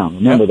bring it down.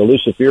 Remember, the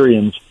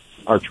Luciferians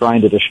are trying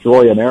to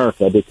destroy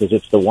America because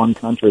it's the one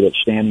country that's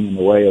standing in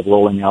the way of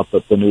rolling out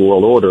the New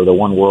World Order, the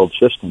one world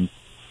system.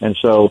 And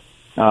so,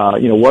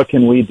 what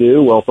can we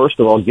do? Well, first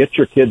of all, get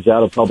your kids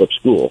out of public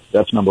school.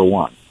 That's number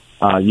one.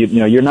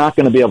 You're not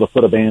going to be able to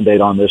put a Band-Aid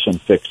on this and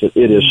fix it.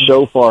 It is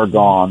so far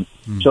gone,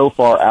 so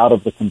far out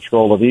of the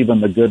control of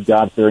even the good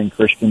God-fearing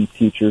Christian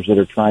teachers that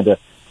are trying to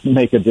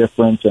make a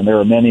difference, and there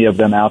are many of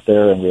them out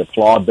there, and we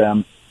applaud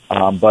them.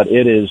 But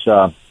it is,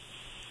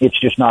 it's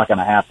just not going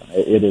to happen.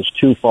 It is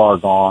too far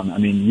gone.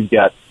 You've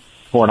got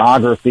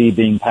pornography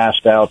being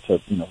passed out to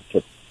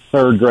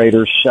third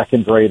graders,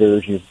 second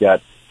graders. You've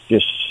got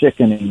just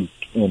sickening,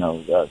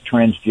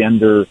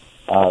 transgender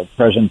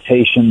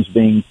presentations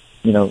being,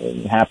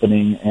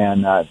 happening.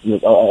 And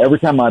every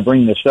time I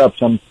bring this up,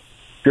 some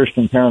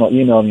Christian parent will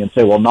email me and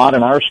say, "Well, not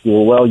in our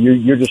school." Well,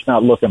 you're just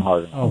not looking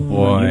hard enough. Oh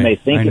boy! You may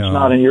think it's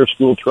not in your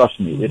school. Trust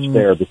me, it's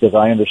there, because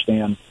I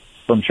understand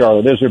from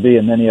Charlotte Iserby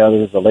and many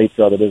others, the late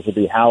Charlotte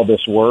Iserby, how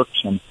this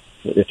works, and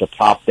it's a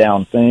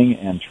top-down thing,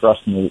 and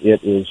trust me,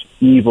 it is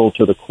evil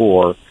to the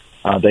core.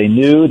 They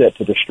knew that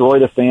to destroy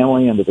the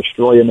family and to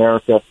destroy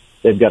America,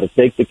 they've got to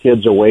take the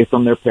kids away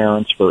from their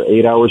parents for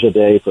 8 hours a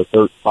day, for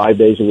 5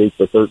 days a week,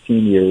 for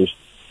 13 years,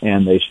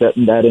 and they set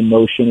that in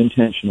motion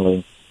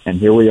intentionally, and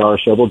here we are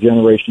several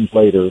generations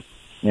later,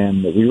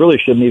 and we really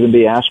shouldn't even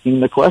be asking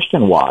the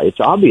question why. It's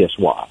obvious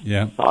why.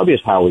 Yeah. It's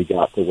obvious how we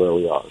got to where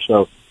we are.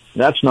 So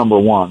that's number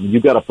one.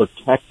 You've got to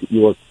protect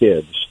your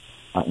kids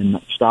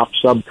and stop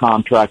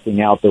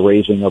subcontracting out the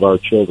raising of our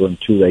children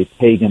to a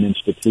pagan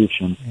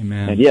institution.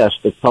 Amen. And yes,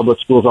 the public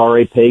schools are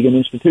a pagan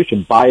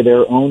institution by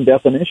their own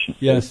definition.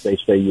 Yes. They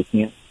say you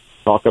can't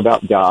talk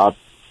about God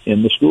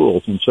in the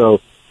schools. And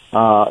so,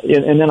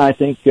 and then I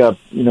think,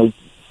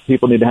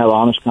 people need to have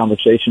honest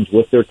conversations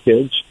with their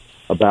kids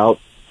about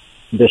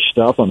this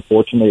stuff.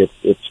 Unfortunately,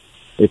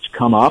 it's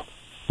come up,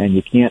 and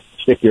you can't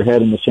stick your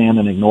head in the sand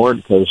and ignore it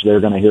because they're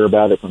going to hear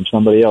about it from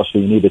somebody else. So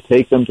you need to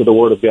take them to the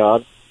Word of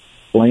God,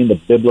 explain the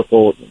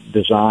biblical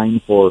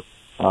design for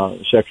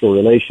sexual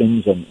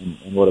relations and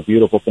what a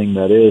beautiful thing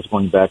that is,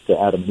 going back to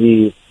Adam and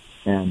Eve,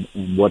 and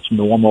what's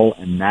normal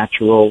and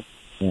natural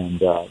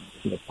and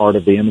part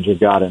of the image of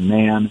God in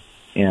man,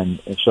 and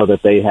so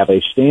that they have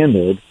a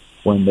standard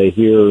when they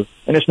hear,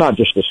 and it's not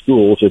just the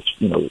schools, it's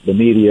the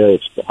media,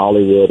 it's the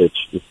Hollywood,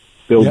 it's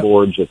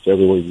billboards, it's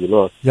everywhere you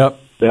look. Yep.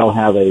 They'll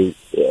have a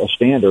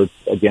standard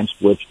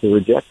against which to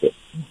reject it.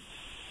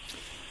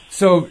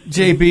 So,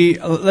 JB,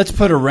 let's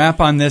put a wrap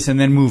on this and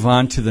then move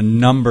on to the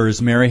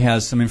numbers. Mary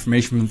has some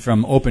information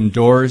from Open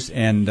Doors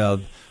and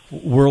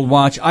World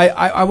Watch.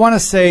 I want to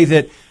say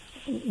that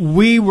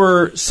we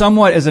were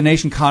somewhat, as a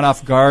nation, caught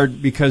off guard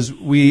because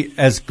we,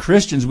 as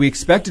Christians, we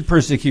expected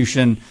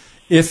persecution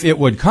if it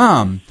would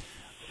come.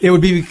 It would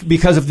be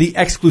because of the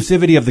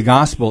exclusivity of the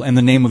gospel and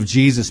the name of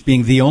Jesus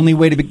being the only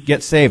way to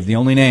get saved, the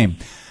only name.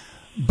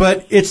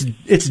 But it's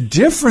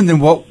different than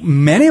what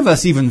many of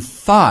us even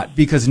thought,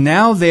 because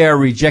now they are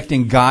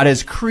rejecting God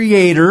as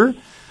creator,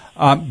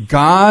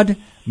 God,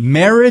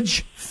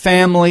 marriage,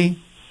 family,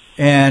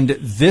 and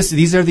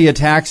these are the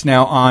attacks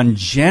now on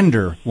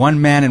gender,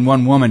 one man and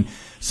one woman.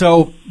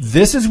 So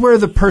this is where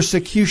the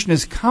persecution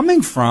is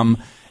coming from,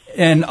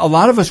 and a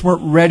lot of us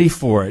weren't ready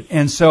for it.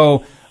 And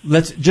so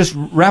let's just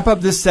wrap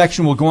up this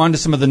section. We'll go on to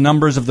some of the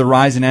numbers of the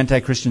rise in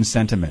anti-Christian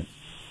sentiment.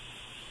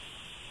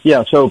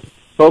 Yeah, so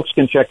folks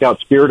can check out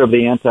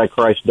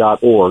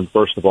spiritoftheantichrist.org,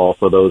 first of all,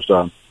 for those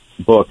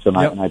books, and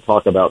I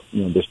talk about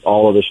just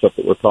all of this stuff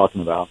that we're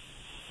talking about.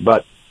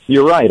 But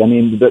you're right. I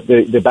mean,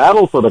 the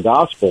battle for the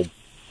gospel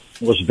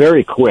was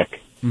very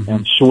quick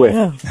and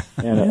swift,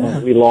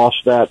 and we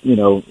lost that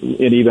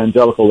in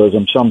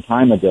evangelicalism some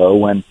time ago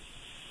when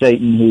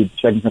Satan, who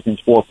 2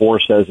 Corinthians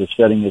 4:4 says is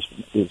setting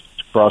his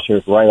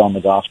crosshairs right on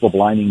the gospel,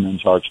 blinding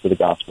men's hearts to the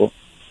gospel,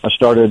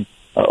 started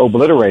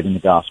obliterating the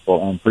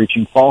gospel and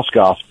preaching false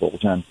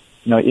gospels, and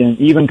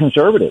even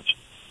conservatives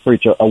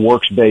preach a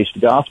works-based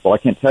gospel. I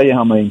can't tell you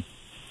how many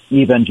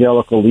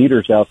evangelical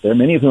leaders out there,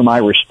 many of whom I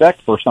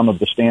respect for some of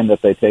the stand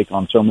that they take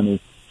on so many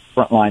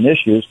frontline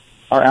issues,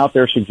 are out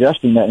there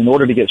suggesting that in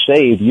order to get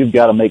saved, you've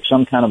got to make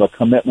some kind of a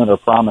commitment or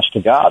promise to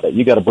God, that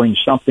you've got to bring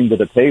something to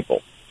the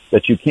table,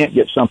 that you can't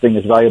get something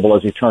as valuable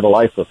as eternal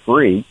life for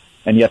free,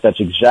 and yet that's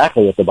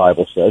exactly what the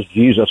Bible says.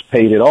 Jesus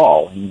paid it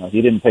all.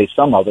 He didn't pay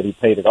some of it, he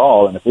paid it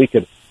all, and if we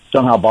could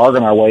somehow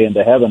bargain our way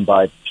into heaven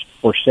by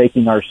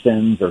forsaking our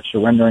sins or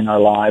surrendering our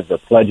lives or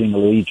pledging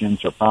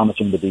allegiance or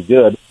promising to be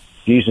good,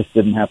 Jesus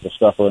didn't have to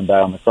suffer and die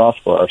on the cross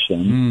for our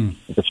sins.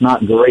 If it's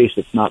not grace,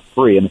 it's not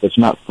free, and if it's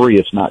not free,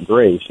 it's not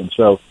grace. And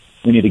so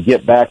we need to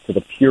get back to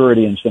the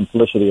purity and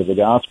simplicity of the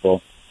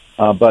gospel.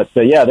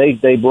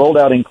 They rolled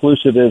out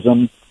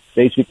inclusivism,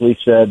 basically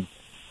said,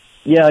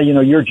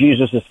 your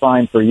Jesus is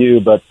fine for you,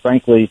 but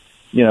frankly,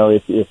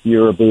 if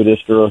you're a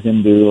Buddhist or a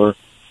Hindu or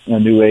a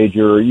New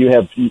Ager, or you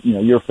have,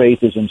 your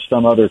faith is in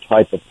some other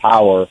type of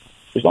power,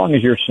 as long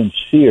as you're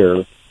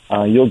sincere,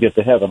 you'll get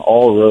to heaven.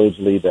 All roads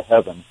lead to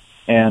heaven.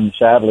 And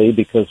sadly,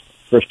 because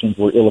Christians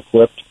were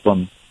ill-equipped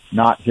from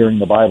not hearing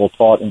the Bible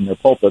taught in their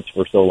pulpits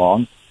for so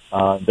long,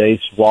 they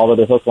swallowed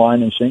a hook,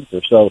 line, and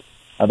sinker. So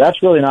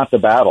that's really not the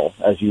battle,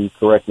 as you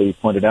correctly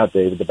pointed out,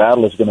 David. The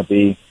battle is going to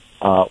be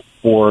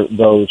for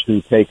those who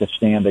take a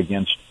stand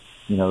against,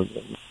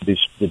 the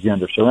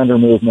gender surrender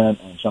movement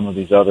and some of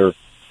these other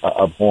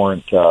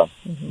abhorrent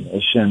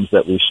sins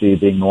that we see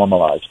being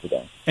normalized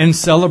today. And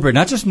celebrate,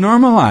 not just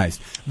normalized,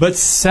 but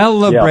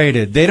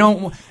celebrated. Yeah. They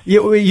don't.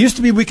 It used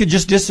to be we could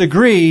just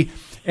disagree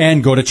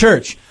and go to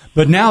church,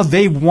 but now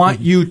they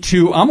want you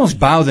to almost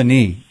bow the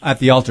knee at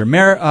the altar.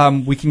 Mayor,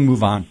 we can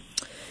move on.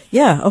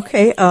 Yeah,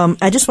 okay.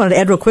 I just wanted to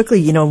add real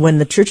quickly, when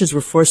the churches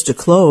were forced to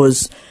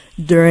close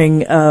during,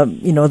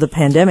 the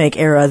pandemic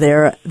era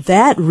there,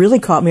 that really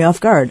caught me off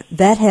guard.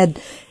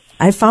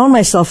 I found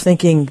myself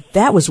thinking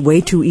that was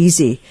way too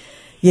easy,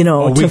 we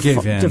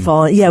gave in. To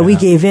fall. Yeah, we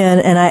gave in.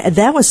 And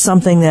that was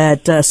something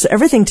that, so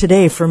everything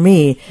today for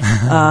me,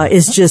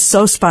 is just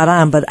so spot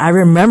on. But I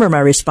remember my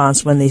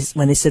response when they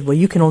said, well,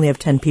 you can only have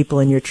 10 people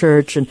in your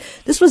church. And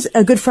this was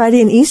a Good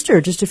Friday and Easter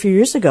just a few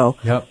years ago.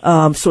 Yep.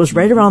 So it was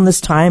right around this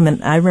time.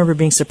 And I remember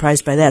being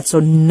surprised by that. So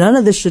none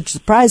of this should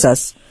surprise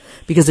us,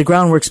 because the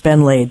groundwork's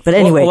been laid. But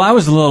anyway. Well, I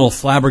was a little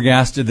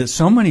flabbergasted that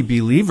so many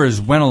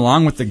believers went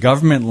along with the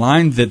government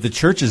line that the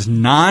church is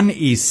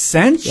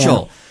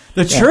non-essential.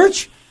 Yeah. The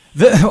church?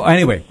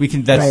 Anyway, we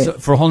can. That's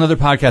right. For a whole other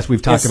podcast.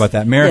 We've talked about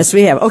that. Mary, yes,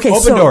 we have. Okay,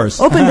 open doors.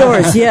 Open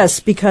doors, yes,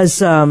 because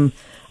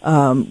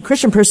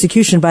Christian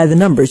persecution by the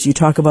numbers. You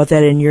talk about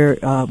that in your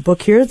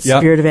book here, The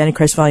Spirit of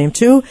Antichrist, Volume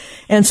 2.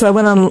 And so I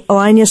went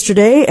online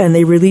yesterday, and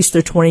they released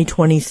their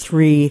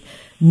 2023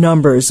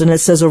 numbers, and it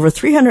says over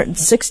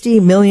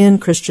 360 million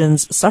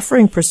Christians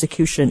suffering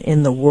persecution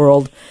in the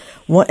world.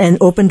 And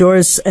Open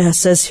Doors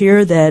says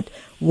here that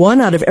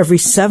 1 out of every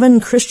 7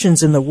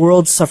 Christians in the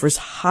world suffers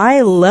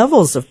high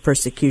levels of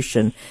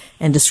persecution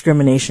and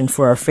discrimination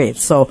for our faith.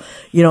 So,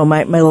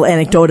 my little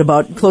anecdote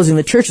about closing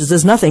the churches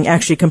is nothing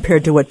actually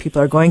compared to what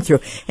people are going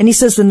through. And he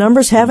says the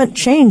numbers haven't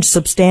changed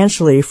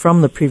substantially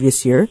from the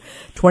previous year.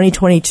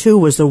 2022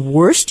 was the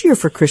worst year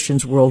for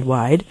Christians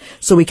worldwide.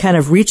 So we kind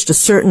of reached a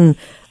certain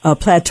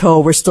plateau.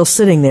 We're still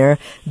sitting there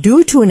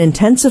due to an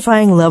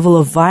intensifying level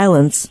of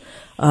violence,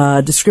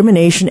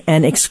 discrimination,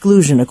 and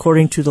exclusion,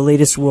 according to the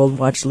latest World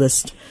Watch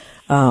list.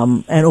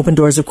 And Open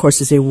Doors, of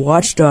course, is a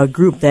watchdog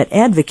group that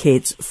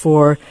advocates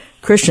for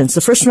Christians.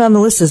 The first one on the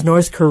list is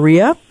North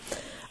Korea.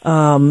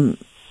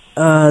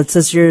 It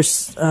says here,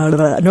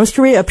 North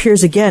Korea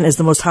appears again as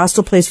the most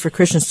hostile place for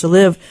Christians to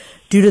live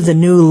due to the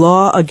new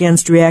law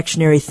against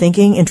reactionary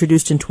thinking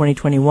introduced in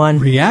 2021.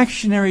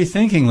 Reactionary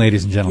thinking,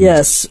 ladies and gentlemen.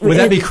 Yes. Would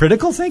that be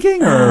critical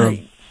thinking? Or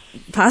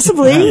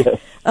possibly.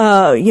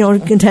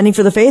 Contending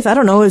for the faith. I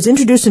don't know. It was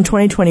introduced in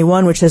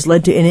 2021, which has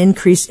led to an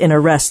increase in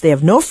arrests. They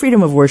have no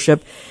freedom of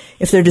worship.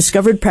 If they're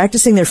discovered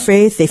practicing their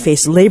faith, they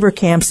face labor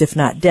camps, if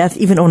not death.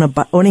 Even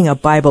owning a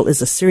Bible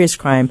is a serious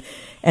crime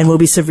and will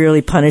be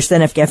severely punished.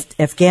 Then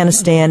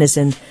Afghanistan is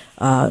in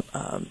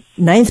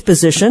 9th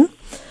position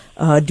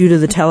due to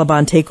the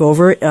Taliban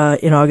takeover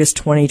in August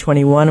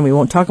 2021. And we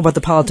won't talk about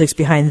the politics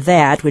behind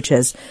that, which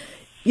has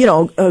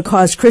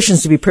caused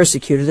Christians to be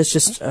persecuted. It's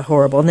just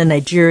horrible. And then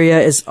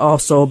Nigeria is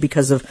also,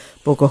 because of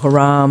Boko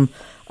Haram,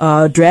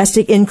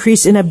 drastic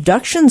increase in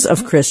abductions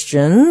of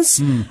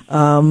Christians.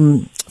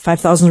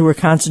 5,000 were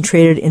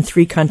concentrated in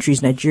 3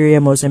 countries,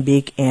 Nigeria,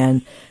 Mozambique,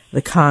 and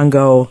the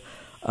Congo.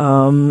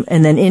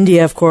 And then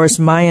India, of course,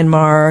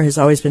 Myanmar has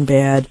always been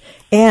bad.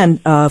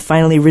 And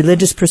finally,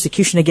 religious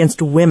persecution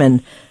against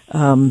women.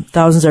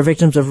 Thousands are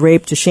victims of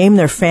rape to shame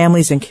their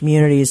families and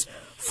communities,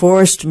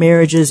 forced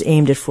marriages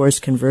aimed at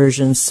forced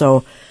conversions.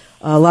 So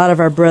a lot of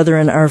our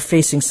brethren are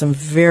facing some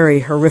very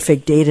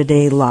horrific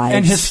day-to-day lives.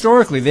 And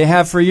historically, they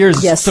have for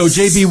years. Yes. So,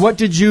 JB, what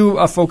did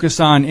you focus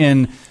on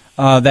in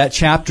that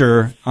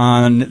chapter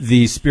on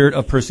the spirit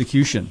of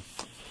persecution?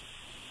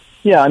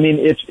 Yeah, I mean,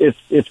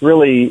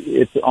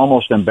 it's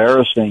almost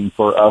embarrassing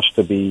for us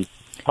to be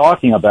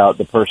talking about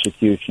the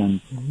persecution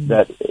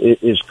that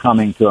is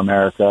coming to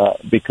America,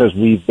 because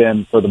we've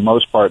been, for the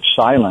most part,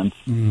 silent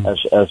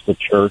as the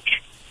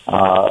church,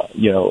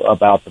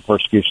 about the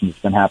persecution that's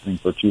been happening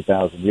for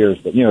 2,000 years.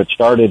 But, it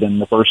started in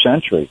the first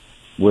century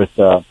with,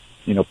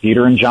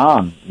 Peter and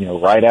John,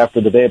 right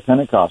after the day of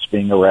Pentecost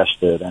being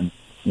arrested. And,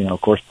 of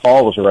course,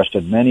 Paul was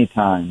arrested many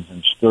times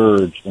and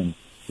scourged and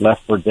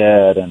left for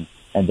dead.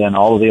 And then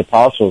all of the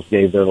apostles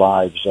gave their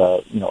lives,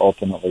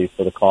 ultimately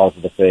for the cause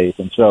of the faith.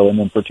 And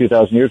then for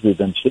 2,000 years we've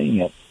been seeing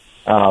it.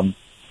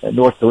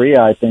 North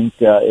Korea, I think,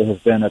 it has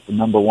been at the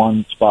number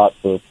one spot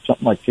for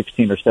something like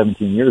 16 or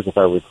 17 years, if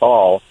I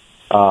recall.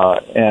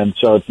 And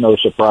so it's no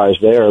surprise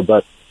there.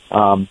 But,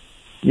 I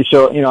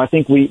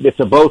think it's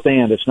a both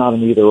and, it's not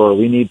an either or.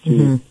 We need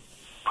to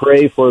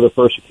pray for the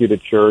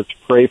persecuted church,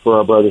 pray for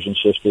our brothers and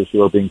sisters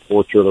who are being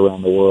tortured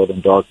around the world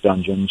in dark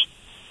dungeons.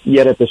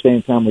 Yet at the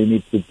same time, we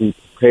need to be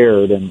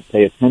prepared and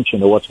pay attention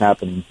to what's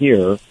happening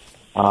here.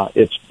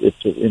 It's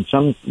in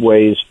some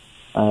ways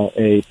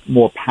a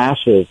more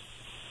passive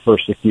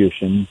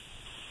persecution.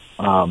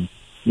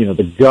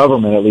 The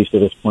government, at least at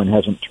this point,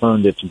 hasn't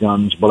turned its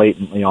guns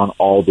blatantly on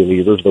all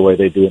believers the way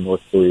they do in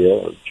North Korea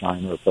or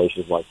China or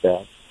places like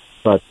that.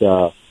 But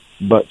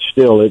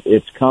still,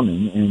 it's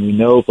coming, and we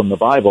know from the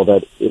Bible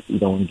that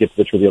when we get to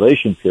the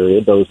tribulation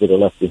period, those that are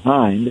left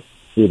behind,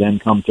 who then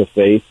come to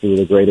faith through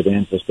the great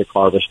evangelistic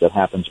harvest that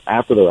happens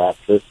after the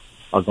rapture,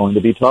 are going to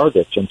be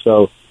targets. And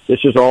so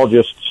this is all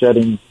just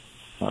setting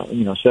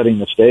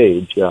the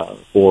stage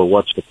for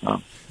what's to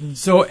come.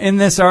 So in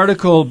this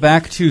article,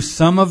 back to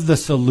some of the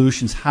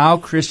solutions, how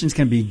Christians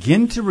can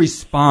begin to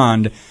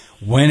respond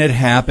when it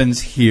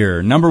happens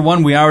here. Number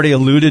one, we already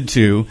alluded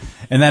to,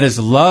 and that is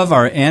love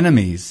our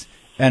enemies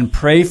and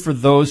pray for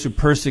those who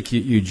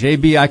persecute you.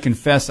 JB, I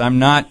confess I'm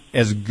not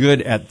as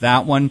good at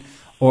that one.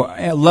 Or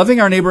loving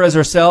our neighbor as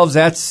ourselves,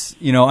 that's,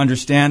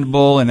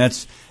 understandable and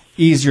that's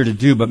easier to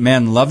do. But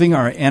man, loving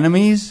our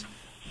enemies,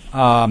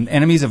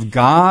 enemies of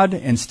God,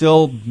 and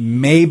still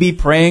maybe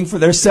praying for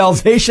their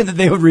salvation that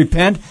they would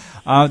repent.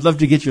 I'd love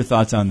to get your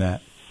thoughts on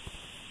that.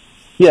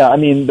 Yeah, I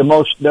mean,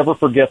 never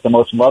forget, the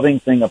most loving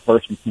thing a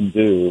person can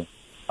do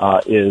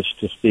is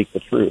to speak the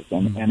truth.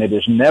 And it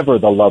is never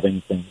the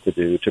loving thing to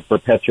do to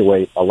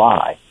perpetuate a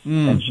lie.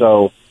 And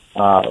so,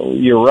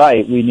 you're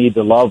right, we need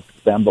to love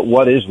them, but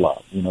what is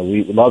love?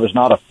 Love is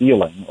not a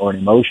feeling or an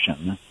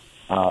emotion.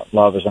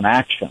 Love is an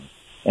action.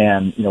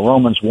 And,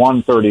 Romans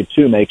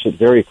 1:32 makes it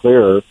very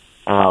clear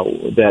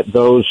that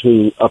those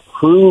who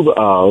approve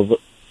of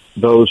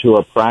those who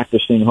are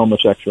practicing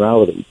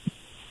homosexuality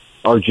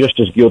are just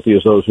as guilty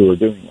as those who are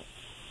doing it.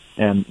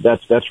 And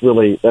that's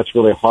really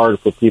hard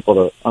for people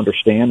to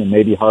understand, and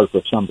maybe hard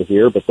for some to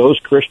hear. But those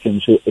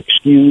Christians who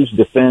excuse,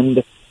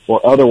 defend,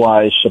 or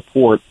otherwise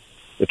support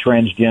the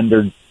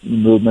transgender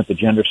movement, the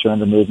gender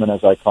surrender movement,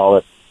 as I call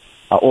it,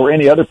 or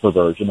any other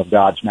perversion of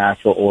God's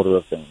natural order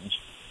of things,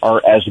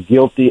 are as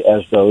guilty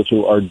as those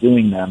who are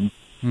doing them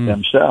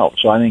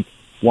themselves. So I think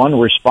one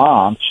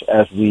response,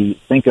 as we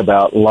think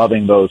about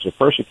loving those who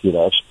persecute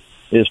us,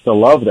 is to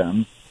love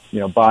them,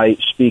 by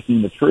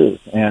speaking the truth.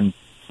 And,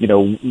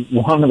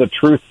 one of the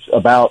truths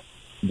about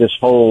this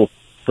whole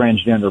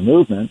transgender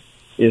movement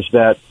is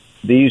that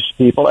these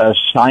people, as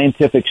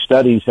scientific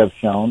studies have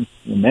shown,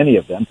 many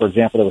of them, for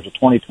example, there was a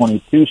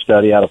 2022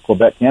 study out of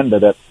Quebec, Canada,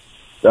 that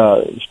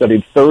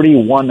studied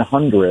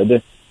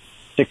 3,100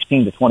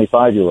 16 to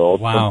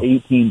 25-year-olds from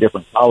 18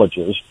 different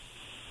colleges,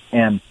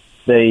 and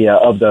they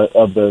of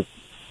the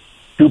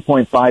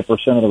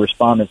 2.5% of the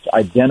respondents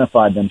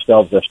identified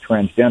themselves as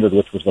transgendered,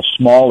 which was the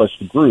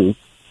smallest group,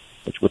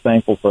 which we're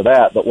thankful for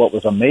that. But what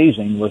was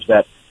amazing was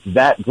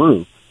that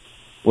group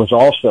was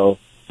also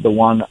the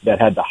one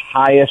that had the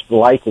highest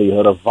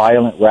likelihood of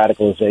violent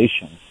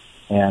radicalization,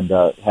 and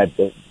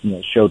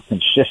showed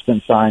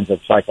consistent signs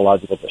of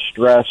psychological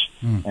distress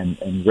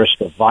and risk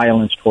of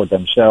violence toward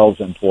themselves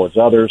and towards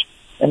others.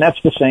 And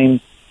that's the same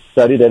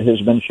study that has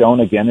been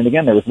shown again and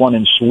again. There was one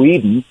in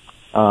Sweden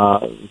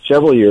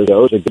several years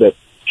ago that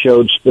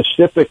showed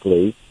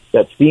specifically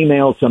that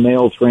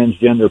female-to-male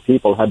transgender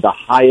people had the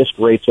highest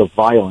rates of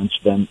violence,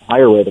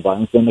 higher rate of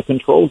violence than the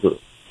control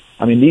group.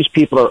 I mean, these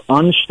people are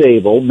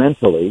unstable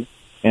mentally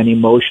and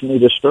emotionally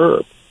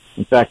disturbed.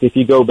 In fact, if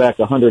you go back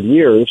 100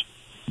 years,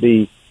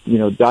 the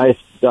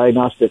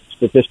diagnostic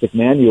statistic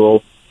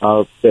manual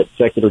that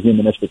secular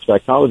humanistic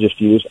psychologists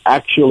use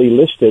actually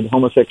listed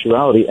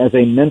homosexuality as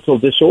a mental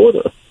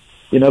disorder.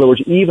 In other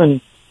words,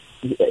 even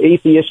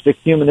atheistic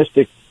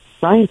humanistic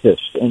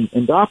scientists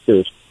and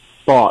doctors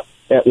thought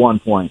at one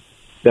point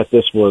that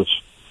this was,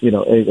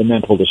 a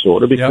mental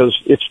disorder,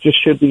 because it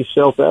just should be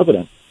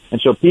self-evident. And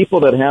so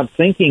people that have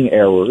thinking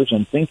errors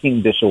and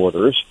thinking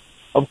disorders,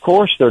 of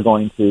course they're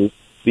going to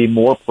be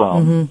more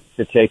prone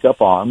to take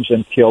up arms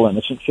and kill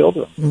innocent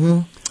children.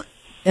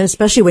 And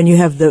especially when you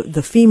have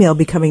the female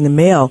becoming the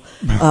male,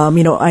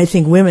 I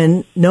think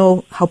women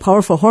know how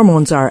powerful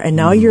hormones are. And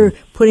now you're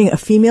putting a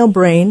female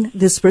brain,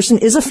 this person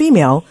is a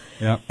female,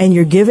 and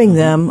you're giving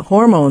them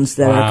hormones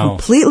that are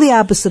completely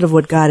opposite of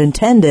what God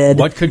intended.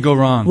 What could go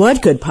wrong?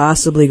 What could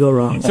possibly go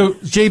wrong? So,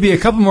 JB, a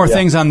couple more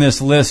things on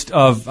this list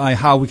of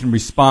how we can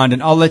respond,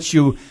 and I'll let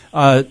you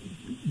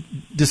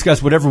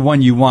discuss whatever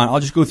one you want. I'll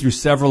just go through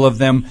several of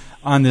them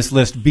on this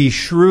list. Be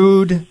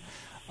shrewd.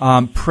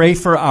 Pray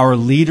for our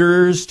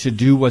leaders to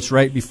do what's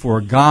right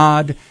before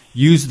God.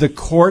 Use the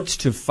courts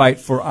to fight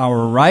for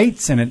our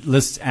rights. And it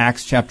lists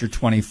Acts chapter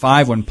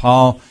 25 when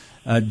Paul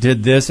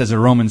did this as a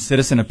Roman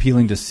citizen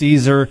appealing to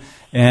Caesar.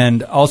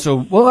 And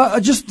also,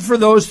 just for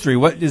those three,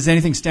 does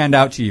anything stand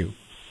out to you?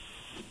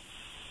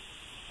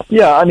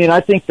 Yeah,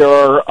 I think there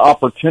are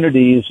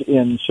opportunities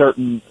in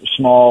certain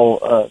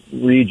small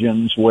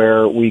regions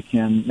where we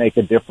can make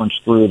a difference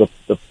through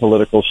the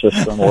political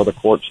system or the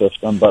court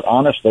system. But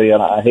honestly,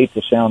 and I hate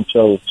to sound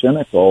so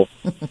cynical,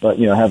 but,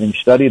 having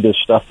studied this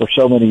stuff for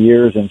so many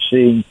years and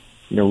seeing,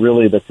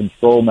 really the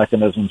control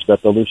mechanisms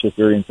that the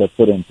Luciferians have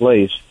put in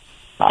place,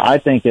 I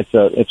think it's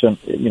a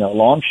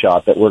long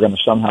shot that we're going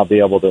to somehow be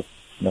able to,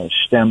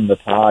 stem the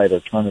tide or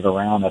turn it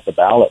around at the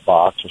ballot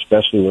box,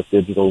 especially with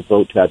digital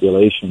vote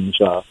tabulations.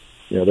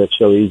 That's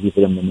so easy for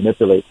them to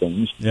manipulate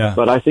things. Yeah.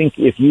 But I think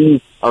if you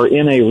are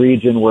in a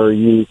region where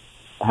you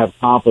have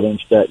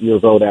confidence that your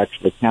vote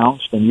actually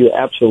counts, then you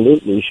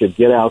absolutely should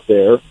get out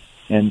there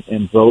and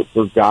vote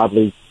for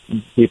godly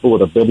people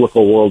with a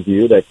biblical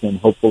worldview that can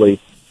hopefully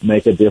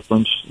make a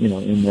difference,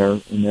 in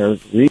their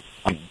region.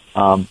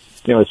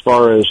 As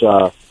far as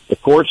the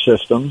court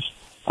systems,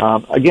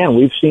 again,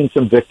 we've seen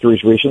some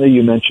victories recently.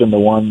 You mentioned the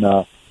one,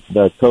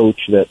 the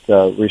coach that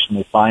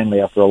recently, finally,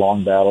 after a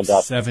long battle,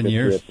 got 7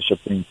 years at the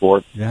Supreme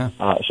Court. Yeah.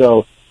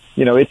 So,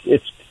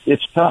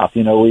 it's tough.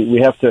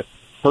 We have to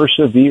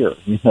persevere.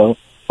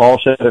 Paul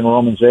said in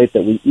Romans 8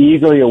 that we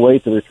eagerly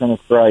await the return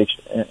of Christ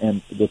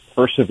and with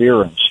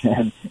perseverance,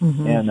 and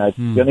it's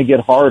going to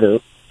get harder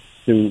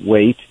to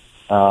wait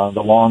the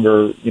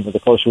longer, the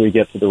closer we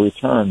get to the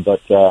return.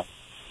 But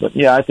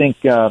yeah, I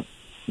think the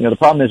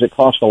problem is it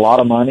costs a lot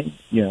of money.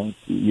 You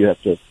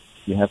have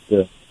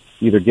to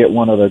either get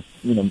one of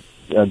the,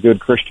 good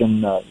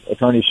Christian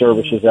attorney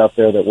services out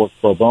there that work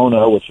pro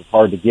bono, which is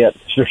hard to get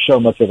because there's so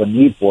much of a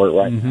need for it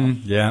right now.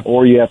 Yeah.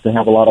 Or you have to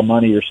have a lot of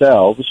money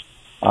yourselves.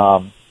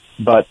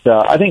 But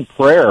I think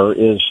prayer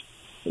is,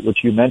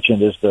 which you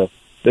mentioned, is the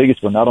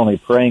biggest one. Not only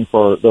praying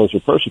for those who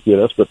persecute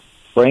us, but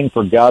praying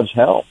for God's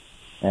help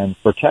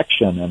and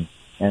protection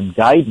and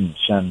guidance.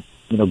 And,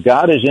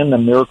 God is in the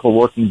miracle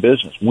working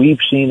business. We've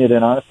seen it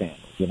in our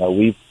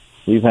family.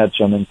 We've had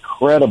some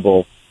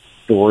incredible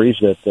stories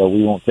that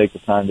we won't take the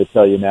time to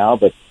tell you now,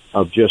 but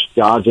of just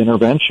God's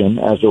intervention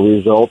as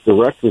a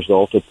direct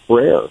result of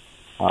prayer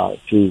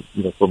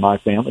for my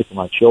family, for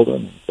my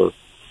children, and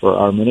for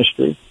our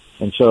ministry.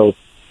 And so,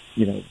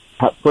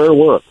 prayer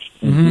works.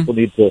 And people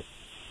need to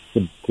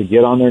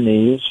get on their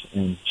knees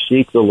and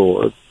seek the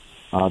Lord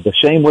the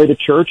same way the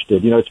church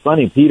did. It's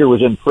funny, Peter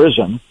was in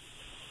prison,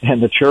 and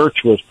the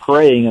church was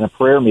praying in a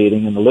prayer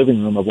meeting in the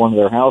living room of one of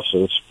their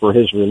houses for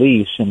his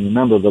release. And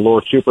remember, the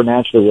Lord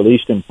supernaturally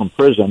released him from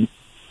prison.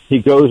 He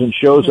goes and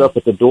shows up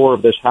at the door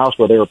of this house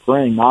where they were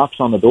praying, knocks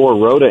on the door.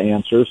 Rhoda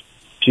answers.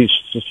 She's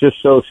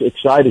just so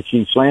excited.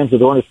 She slams the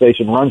door in his face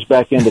and runs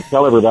back in to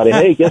tell everybody,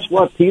 hey, guess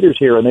what? Peter's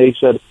here. And they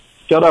said,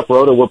 shut up,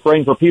 Rhoda. We're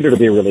praying for Peter to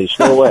be released.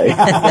 Go away.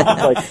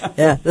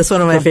 Yeah, that's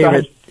one of my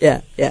favorites.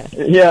 Yeah.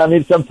 Yeah,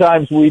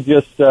 sometimes we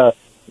just...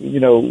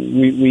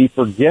 we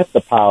forget the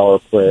power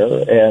of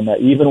prayer, and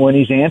even when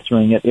He's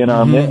answering it in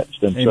our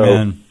midst. And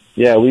Amen.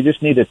 So, we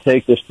just need to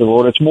take this to the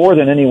Lord. It's more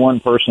than any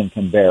one person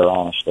can bear,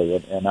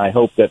 honestly. And I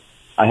hope that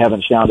I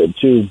haven't sounded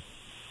too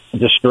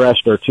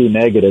distressed or too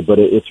negative, but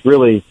it's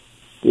really,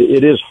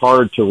 it is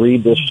hard to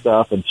read this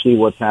stuff and see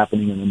what's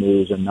happening in the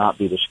news and not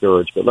be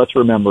discouraged. But let's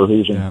remember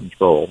who's in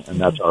control, and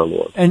that's our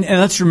Lord. And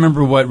let's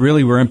remember what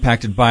really we're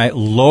impacted by: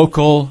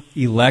 local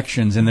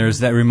elections. And there's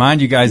that.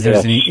 Remind you guys,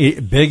 there's a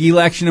big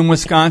election in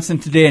Wisconsin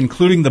today,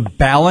 including the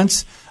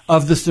balance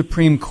of the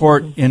Supreme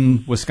Court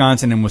in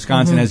Wisconsin. And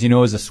Wisconsin, as you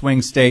know, is a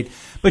swing state.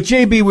 But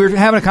JB, we were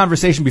having a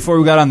conversation before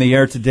we got on the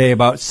air today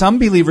about some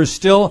believers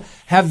still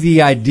have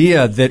the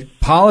idea that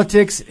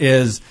politics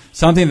is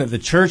something that the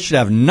church should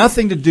have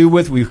nothing to do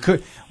with.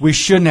 We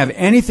shouldn't have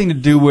anything to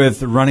do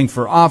with running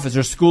for office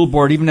or school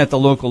board, even at the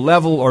local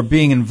level, or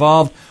being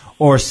involved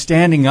or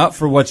standing up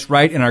for what's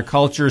right in our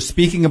culture,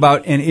 speaking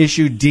about an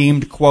issue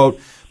deemed, quote,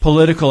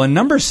 political. And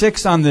number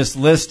 6 on this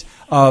list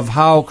of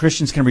how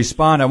Christians can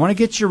respond, I want to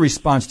get your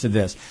response to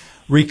this.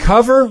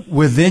 Recover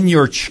within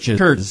your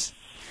churches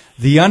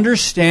the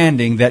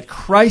understanding that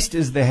Christ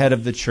is the head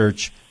of the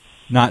church,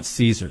 not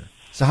Caesar.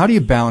 So how do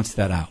you balance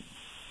that out?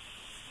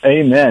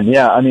 Amen.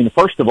 Yeah, I mean,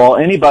 first of all,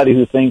 anybody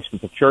who thinks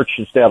that the church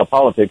should stay out of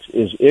politics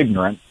is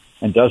ignorant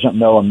and doesn't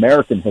know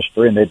American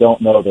history, and they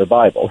don't know their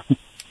Bible.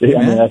 I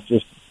mean, that's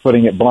just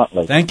putting it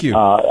bluntly. Thank you.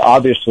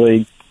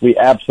 Obviously, we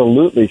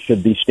absolutely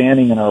should be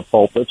standing in our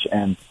pulpits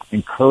and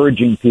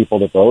encouraging people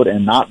to vote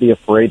and not be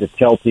afraid to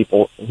tell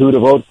people who to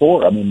vote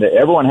for. I mean,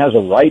 everyone has a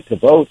right to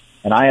vote,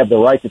 and I have the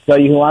right to tell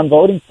you who I'm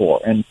voting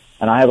for, and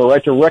I have a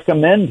right to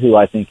recommend who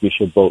I think you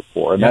should vote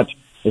for, and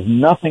there's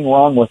nothing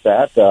wrong with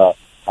that.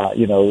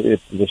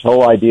 This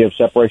whole idea of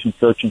separation of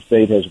church and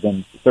state has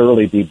been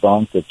thoroughly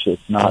debunked.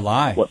 It's not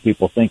what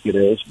people think it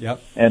is.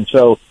 Yep. And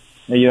so,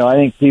 I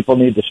think people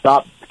need to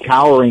stop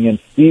cowering in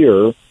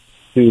fear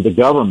to the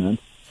government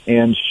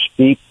and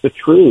speak the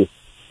truth.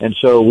 And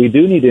so we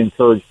do need to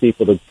encourage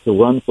people to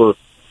run for,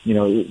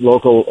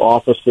 local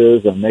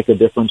offices and make a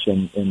difference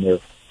in their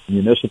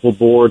municipal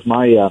boards.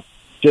 My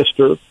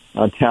sister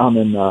down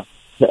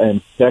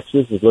in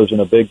Texas lives in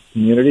a big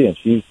community, and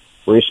she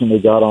recently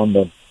got on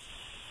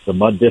the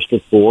Mud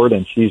District Board,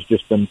 and she's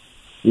just been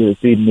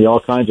feeding me all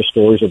kinds of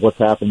stories of what's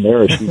happened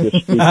there. She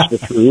just speaks the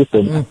truth,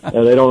 and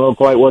they don't know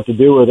quite what to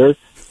do with her.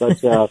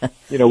 But,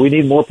 we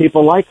need more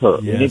people like her.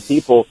 Yes. We need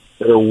people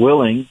that are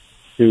willing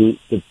to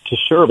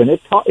serve, and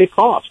it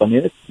costs. I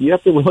mean, you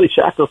have to really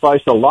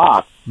sacrifice a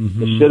lot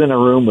to sit in a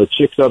room with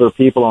 6 other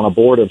people on a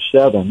board of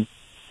 7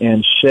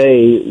 and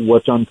say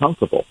what's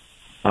uncomfortable.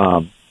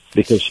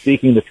 Because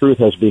speaking the truth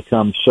has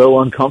become so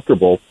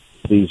uncomfortable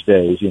these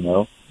days,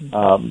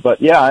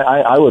 But yeah,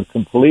 I would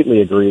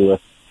completely agree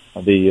with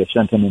the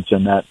sentiments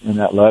in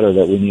that letter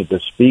that we need to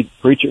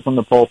preach it from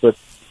the pulpit,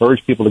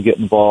 encourage people to get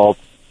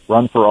involved,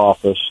 run for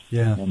office,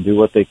 and do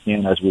what they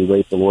can as we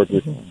wait the Lord to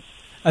return.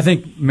 I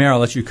think, Mayor, I'll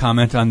let you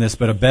comment on this,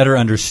 but a better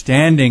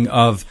understanding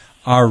of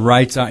our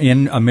rights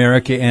in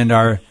America and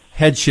our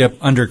headship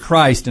under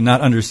Christ and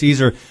not under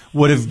Caesar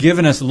would have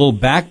given us a little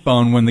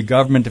backbone when the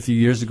government a few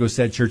years ago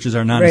said churches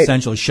are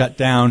non-essential, shut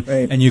down,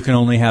 and you can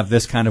only have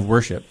this kind of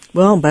worship.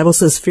 Well, the Bible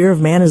says fear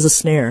of man is a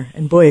snare.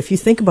 And boy, if you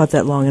think about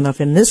that long enough,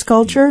 in this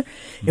culture,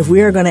 if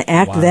we are going to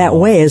act that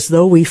way as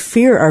though we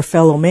fear our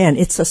fellow man,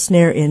 it's a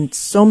snare in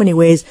so many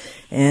ways.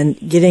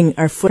 And getting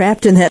our foot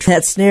trapped in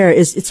that snare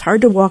it's hard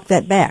to walk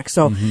that back.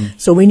 So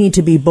we need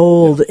to be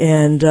bold.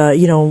 And,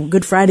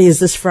 Good Friday is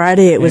this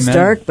Friday. It was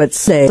dark, but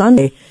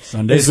Sunday's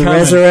the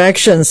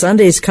resurrection.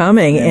 Sunday's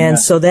coming. Amen. And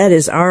so that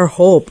is our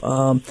hope.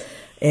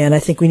 And I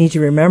think we need to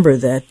remember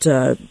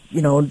that,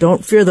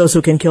 don't fear those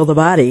who can kill the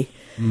body,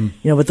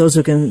 but those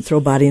who can throw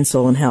body and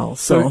soul in hell.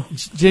 So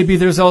JB,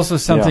 there's also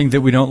something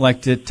that we don't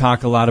like to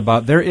talk a lot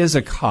about. There is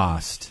a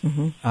cost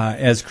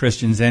as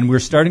Christians, and we're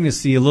starting to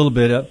see a little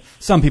bit of,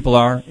 some people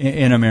are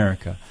in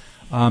America.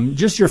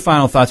 Just your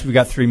final thoughts. We've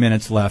got 3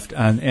 minutes left,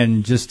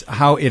 and just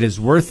how it is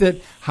worth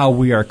it, how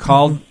we are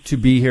called to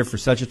be here for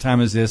such a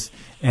time as this,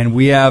 and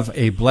we have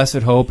a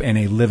blessed hope and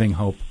a living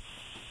hope.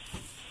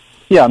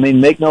 Yeah, I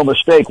mean, make no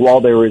mistake, while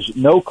there is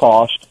no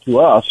cost to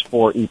us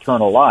for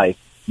eternal life,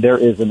 there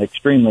is an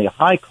extremely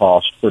high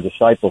cost for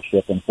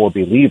discipleship and for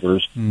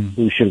believers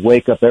who should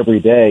wake up every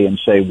day and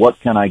say, what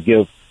can I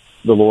give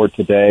the Lord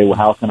today?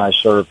 How can I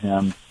serve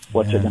Him?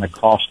 What's it going to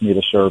cost me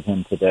to serve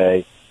Him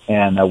today?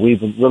 And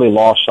we've really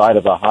lost sight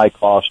of the high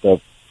cost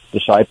of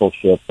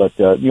discipleship. But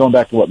going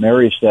back to what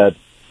Mary said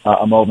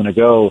a moment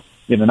ago,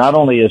 not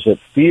only is it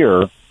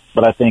fear,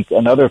 but I think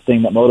another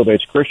thing that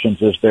motivates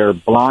Christians is their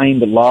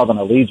blind love and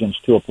allegiance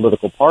to a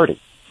political party.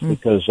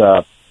 Because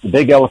the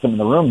big elephant in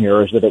the room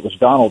here is that it was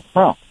Donald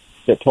Trump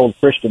that told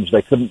Christians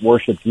they couldn't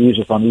worship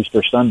Jesus on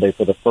Easter Sunday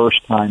for the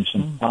first time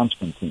since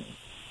Constantine.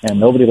 And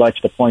nobody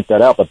likes to point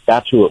that out, but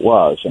that's who it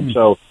was. And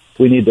so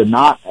we need to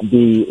not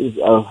be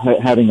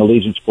having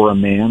allegiance for a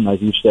man,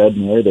 like you said,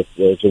 Mary, that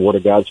as the Word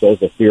of God says,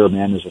 the fear of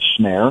man is a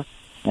snare.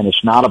 And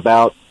it's not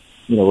about,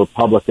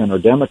 Republican or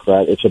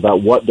Democrat. It's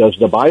about what does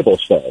the Bible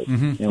say.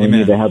 And we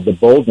need to have the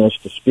boldness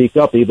to speak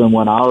up even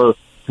when our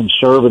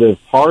conservative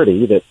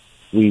party that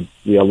we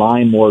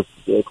align more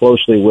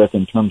closely with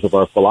in terms of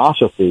our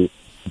philosophy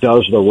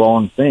does the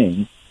wrong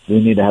thing.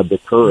 We need to have the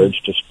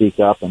courage to speak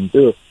up and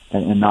do it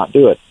and not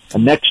do it.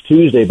 And next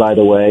Tuesday, by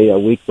the way, a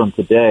week from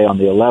today on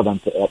the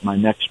 11th at my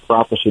next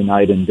prophecy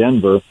night in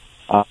Denver,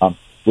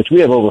 which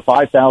we have over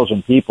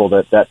 5,000 people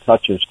that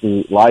touches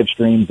through live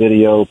stream,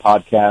 video,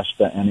 podcast,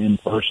 and in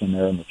person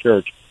there in the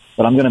church.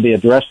 But I'm going to be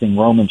addressing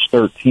Romans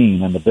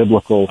 13 and the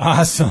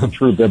the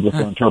true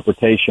biblical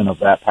interpretation of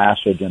that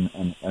passage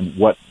and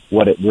what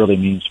it really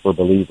means for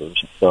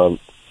believers. So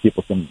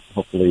people can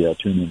hopefully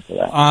tune into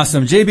that.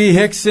 Awesome. J.B.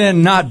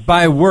 Hixson,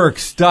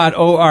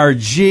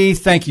 notbyworks.org.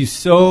 Thank you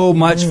so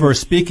much for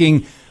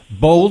speaking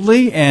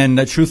boldly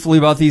and truthfully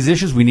about these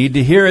issues. We need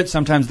to hear it,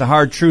 sometimes the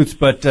hard truths,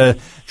 but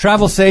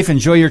travel safe,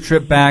 enjoy your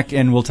trip back,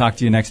 and we'll talk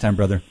to you next time,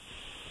 brother.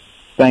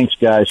 Thanks,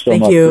 guys, so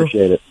much.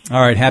 Appreciate it.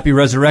 All right, happy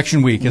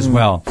Resurrection Week as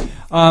well.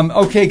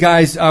 Okay,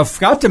 guys,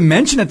 forgot to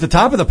mention at the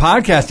top of the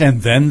podcast,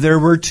 and then there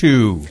were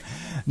 2.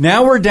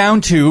 Now we're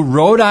down to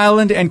Rhode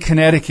Island and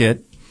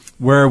Connecticut,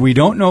 where we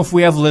don't know if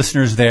we have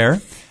listeners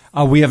there.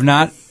 We have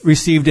not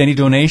received any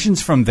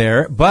donations from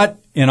there, but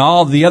in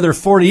all the other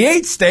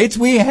 48 states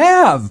we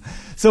have.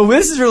 So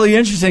this is really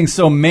interesting.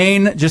 So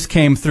Maine just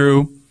came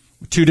through,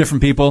 2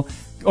 different people.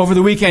 Over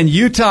the weekend,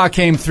 Utah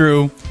came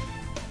through,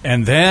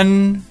 and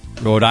then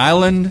Rhode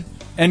Island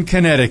and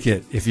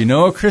Connecticut. If you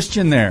know a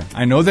Christian there,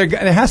 I know there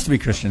has to be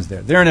Christians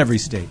there. They're in every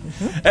state.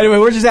 Anyway,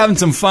 we're just having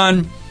some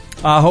fun.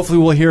 Hopefully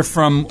we'll hear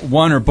from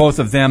one or both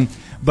of them.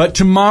 But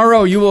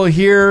tomorrow you will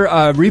hear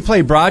a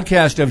replay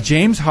broadcast of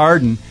James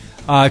Harden,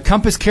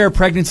 Compass Care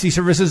Pregnancy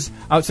Services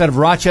outside of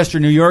Rochester,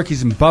 New York.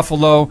 He's in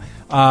Buffalo.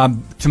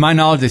 To my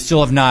knowledge, they still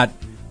have not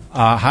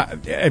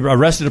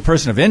arrested a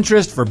person of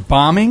interest for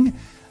bombing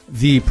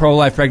the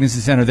pro-life pregnancy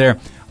center there.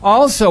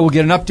 Also, we'll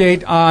get an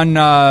update on,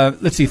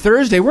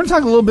 Thursday. We're going to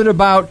talk a little bit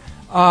about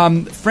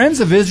Friends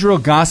of Israel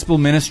Gospel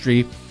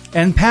Ministry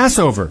and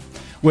Passover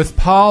with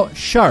Paul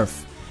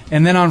Scharf.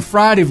 And then on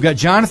Friday, we've got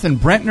Jonathan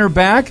Brentner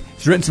back.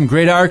 He's written some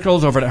great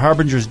articles over at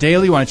Harbinger's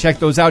Daily. You want to check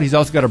those out. He's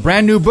also got a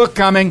brand new book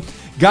coming.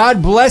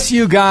 God bless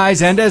you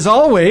guys. And as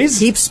always,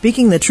 keep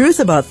speaking the truth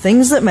about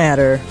things that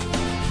matter.